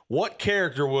 What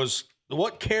character was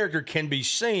what character can be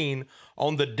seen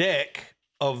on the deck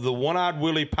of the One-Eyed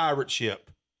Willie pirate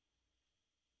ship?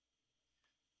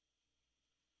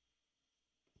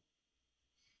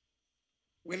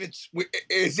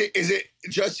 Is it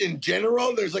just in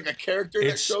general? There's like a character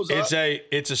that shows up.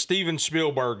 It's a Steven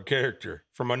Spielberg character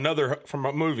from a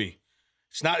movie.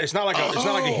 It's not like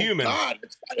a human. God,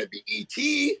 it's gotta be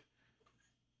E.T.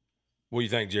 What do you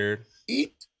think, Jared?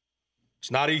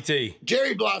 It's not E.T.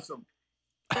 Jerry Blossom.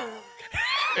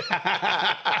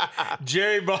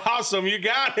 Jerry Blossom, you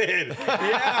got it.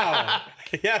 Yeah.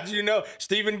 Yeah, you know,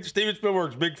 Steven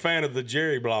Spielberg's a big fan of the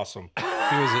Jerry Blossom. Who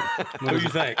is it? Who do you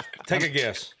think? Take a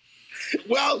guess.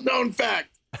 Well-known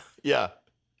fact. Yeah.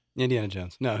 Indiana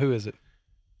Jones. No, who is it?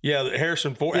 Yeah,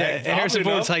 Harrison Ford. Yeah, Harrison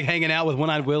Ford's like hanging out with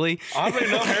One-Eyed Willie. Oddly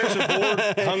enough, Harrison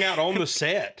Ford hung out on the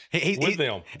set with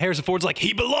them. Harrison Ford's like,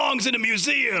 he belongs in a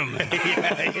museum.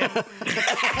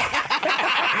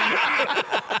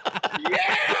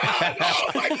 Yeah.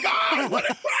 Oh my God! What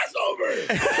a crossover!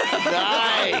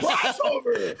 Nice.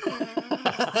 Crossover!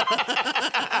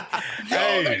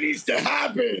 Hey. That needs to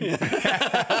happen.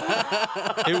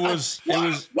 It was.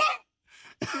 What?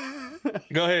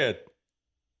 Go ahead.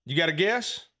 You got a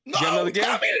guess? You got another guess?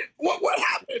 Tell me, what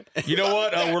happened? You know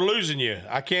what? We're losing you.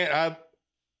 I can't.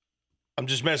 I'm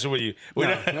just messing with you. We're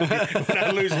not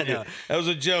losing you. That was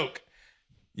a joke.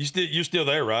 You still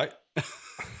there, right?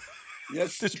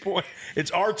 Yes. At this point,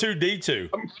 it's R2D2.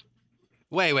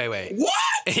 Wait. What?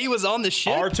 He was on the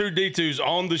ship? R2D2's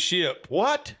on the ship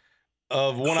What?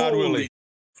 of One-Eyed Willie.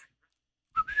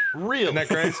 Really? Isn't that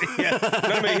crazy? Yeah. No,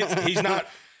 I mean,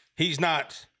 he's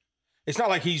not. It's not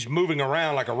like he's moving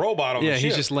around like a robot on the ship. Yeah,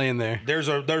 he's just laying there. There's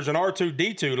an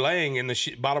R2D2 laying in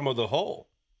the bottom of the hull.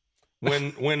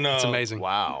 When It's amazing.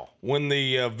 Wow. When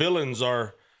the villains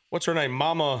are, what's her name?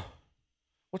 Mama.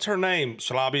 What's her name?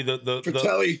 Slobby.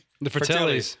 Fratelli. The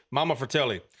Fratellis. Mama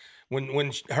Fratelli.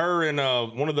 When her and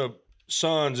one of the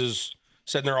sons is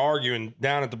sitting there arguing,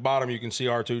 down at the bottom you can see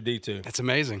R2D2. That's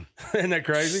amazing. Isn't that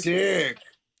crazy? Sick.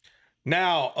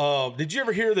 Now, did you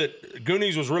ever hear that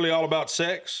Goonies was really all about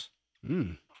sex?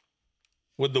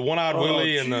 With the One-Eyed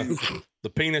Willie and the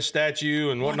penis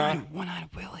statue and whatnot? One-Eyed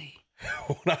Willie.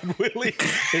 One-Eyed Willie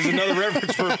is another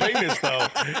reference for a penis, though.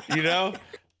 You know?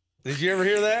 Did you ever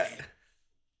hear that?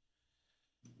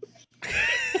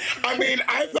 I mean,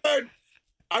 I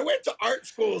went to art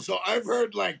school, so I've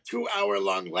heard like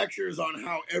 2-hour-long lectures on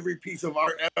how every piece of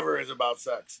art ever is about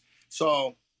sex.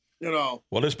 So, you know.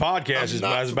 Well, this podcast is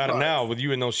about it now with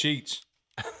you in those sheets.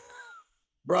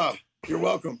 Bruh, you're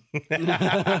welcome. All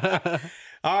right,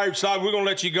 Slobby, we're going to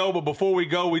let you go, but before we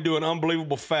go, we do an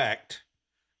unbelievable fact,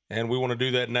 and we want to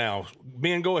do that now.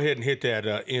 Ben, go ahead and hit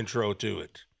that intro to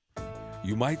it.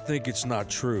 You might think it's not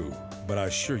true, but I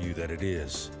assure you that it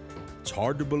is. It's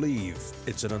hard to believe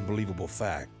it's an unbelievable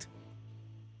fact.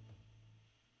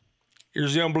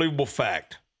 Here's the unbelievable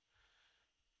fact.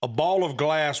 A ball of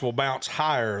glass will bounce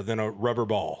higher than a rubber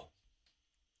ball.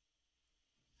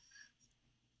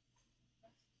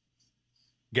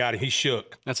 Got it. He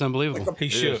shook. That's unbelievable. He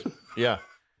shook. Yeah.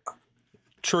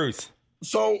 Truth.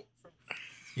 So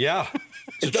Yeah.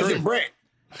 it doesn't break.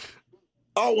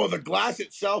 Oh, well, the glass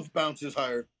itself bounces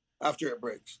higher after it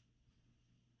breaks.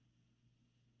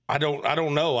 I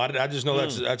don't know. I just know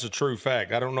that's a true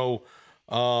fact. I don't know.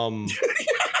 Yeah, you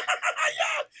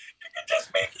can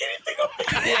just make anything up.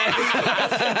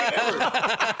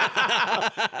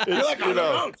 You're like, I don't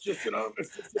know. It's just,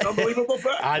 it's just an unbelievable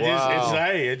fact.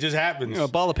 It just happens. A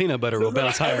ball of peanut butter will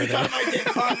bounce higher Every than time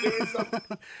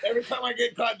I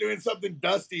get caught doing something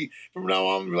dusty, from now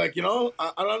on, I'm like, I don't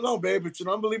know, babe. It's an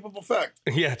unbelievable fact.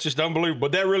 Yeah, it's just unbelievable.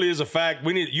 But that really is a fact.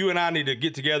 You and I need to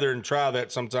get together and try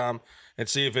that sometime and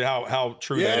see if how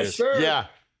true that is. Sure. Yeah.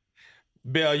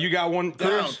 Bill, you got one, Chris?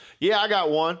 Down. Yeah, I got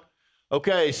one.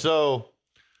 Okay, so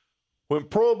when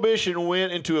Prohibition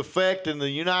went into effect in the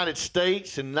United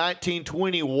States in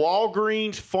 1920,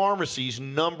 Walgreens pharmacies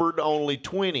numbered only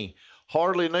 20.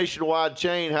 Hardly a nationwide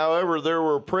chain. However, there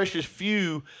were precious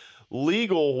few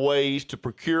legal ways to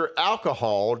procure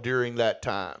alcohol during that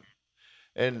time.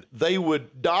 And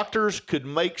doctors could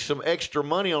make some extra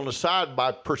money on the side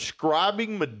by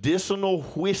prescribing medicinal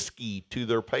whiskey to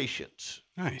their patients.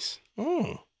 Nice.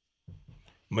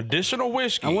 Medicinal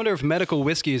whiskey. I wonder if medical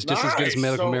whiskey is just as good as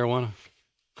medical marijuana.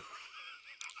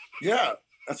 Yeah,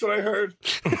 that's what I heard.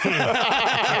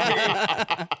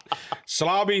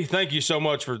 Slobby, thank you so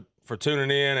much for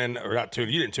tuning in or not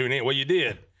tuning. You didn't tune in. Well, you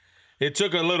did. It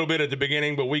took a little bit at the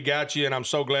beginning, but we got you, and I'm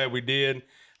so glad we did.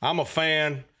 I'm a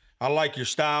fan. I like your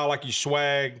style, I like your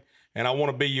swag, and I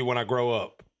want to be you when I grow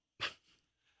up.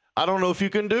 I don't know if you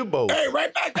can do both. Hey,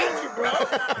 right back at you, bro.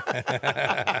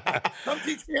 Come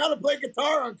teach me how to play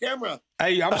guitar on camera.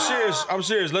 Hey, I'm serious. I'm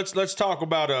serious. Let's talk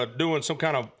about doing some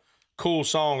kind of cool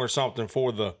song or something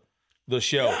for the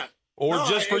show, or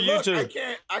just for YouTube.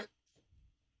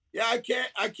 I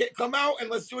can't come out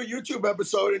and let's do a YouTube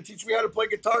episode and teach me how to play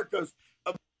guitar because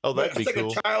that'd be cool.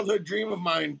 It's like a childhood dream of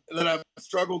mine that I've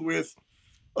struggled with.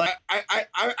 Like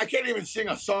I can't even sing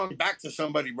a song back to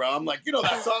somebody, bro. I'm like,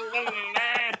 that song,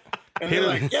 and they're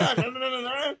like, yeah,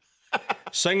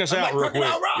 Sing us I'm out like, real quick.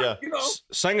 Rock,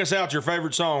 Sing us out your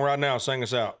favorite song right now. Sing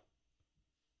us out.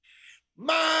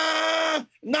 Ma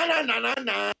na na na na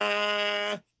na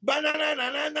ba na na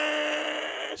na na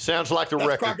na. Sounds like the That's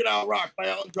record. Crocodile Rock by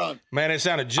Elton John. Man, it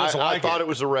sounded just like it. I thought it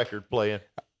was a record playing.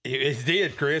 It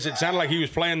did, Chris. It sounded like he was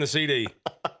playing the CD.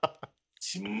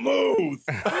 Smooth.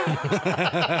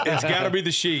 It's got to be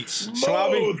the Sheets. Smooth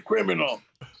Slobby, criminal.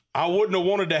 I wouldn't have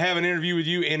wanted to have an interview with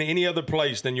you in any other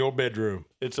place than your bedroom.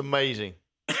 It's amazing.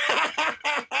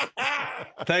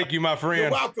 Thank you, my friend.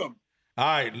 You're welcome. All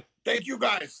right. Thank you,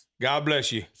 guys. God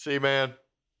bless you. See you, man.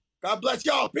 God bless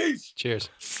y'all. Peace. Cheers.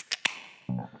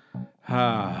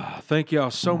 Thank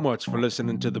y'all so much for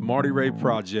listening to the Marty Ray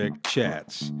Project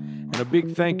Chats. And a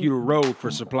big thank you to Rode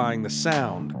for supplying the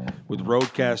sound with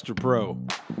Rodecaster Pro.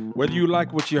 Whether you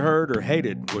like what you heard or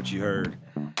hated what you heard,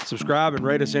 subscribe and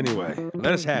rate us anyway.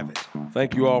 Let us have it.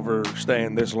 Thank you all for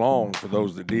staying this long for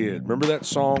those that did. Remember that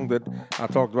song that I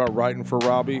talked about writing for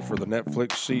Robby for the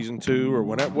Netflix season 2 or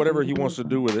whatever he wants to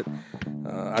do with it?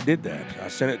 I did that. I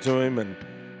sent it to him and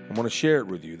I want to share it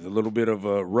with you. The little bit of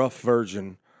a rough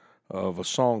version of a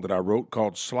song that I wrote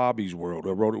called Slobby's World.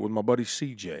 I wrote it with my buddy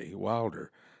CJ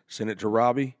Wilder. Sent it to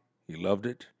Robby. He loved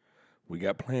it. We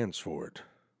got plans for it.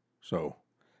 So,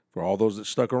 for all those that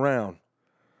stuck around,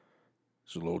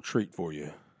 it's a little treat for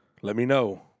you. Let me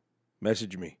know.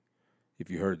 Message me if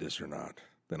you heard this or not.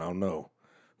 Then I'll know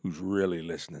who's really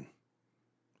listening.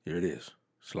 Here it is.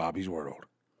 Slobby's World.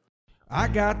 I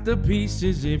got the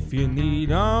pieces if you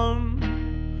need 'em.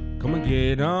 Come and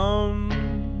get 'em.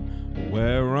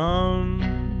 Wear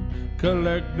 'em,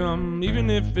 collect 'em, even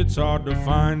if it's hard to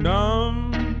find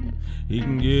 'em. You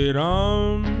can get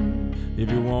 'em if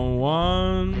you want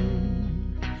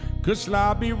one. 'Cause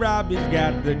Slobby Robby's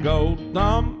got the gold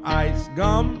thumb, ice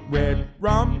gum, red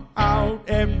rum, out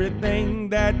everything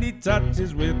that he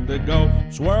touches with the gold.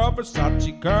 Swirl,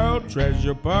 Versace curl,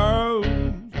 treasure pearls,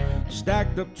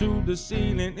 stacked up to the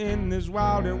ceiling in this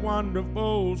wild and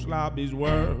wonderful Slobby's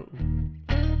world.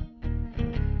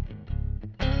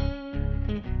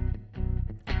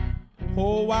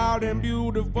 Oh, wild and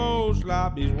beautiful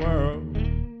Slobby's world.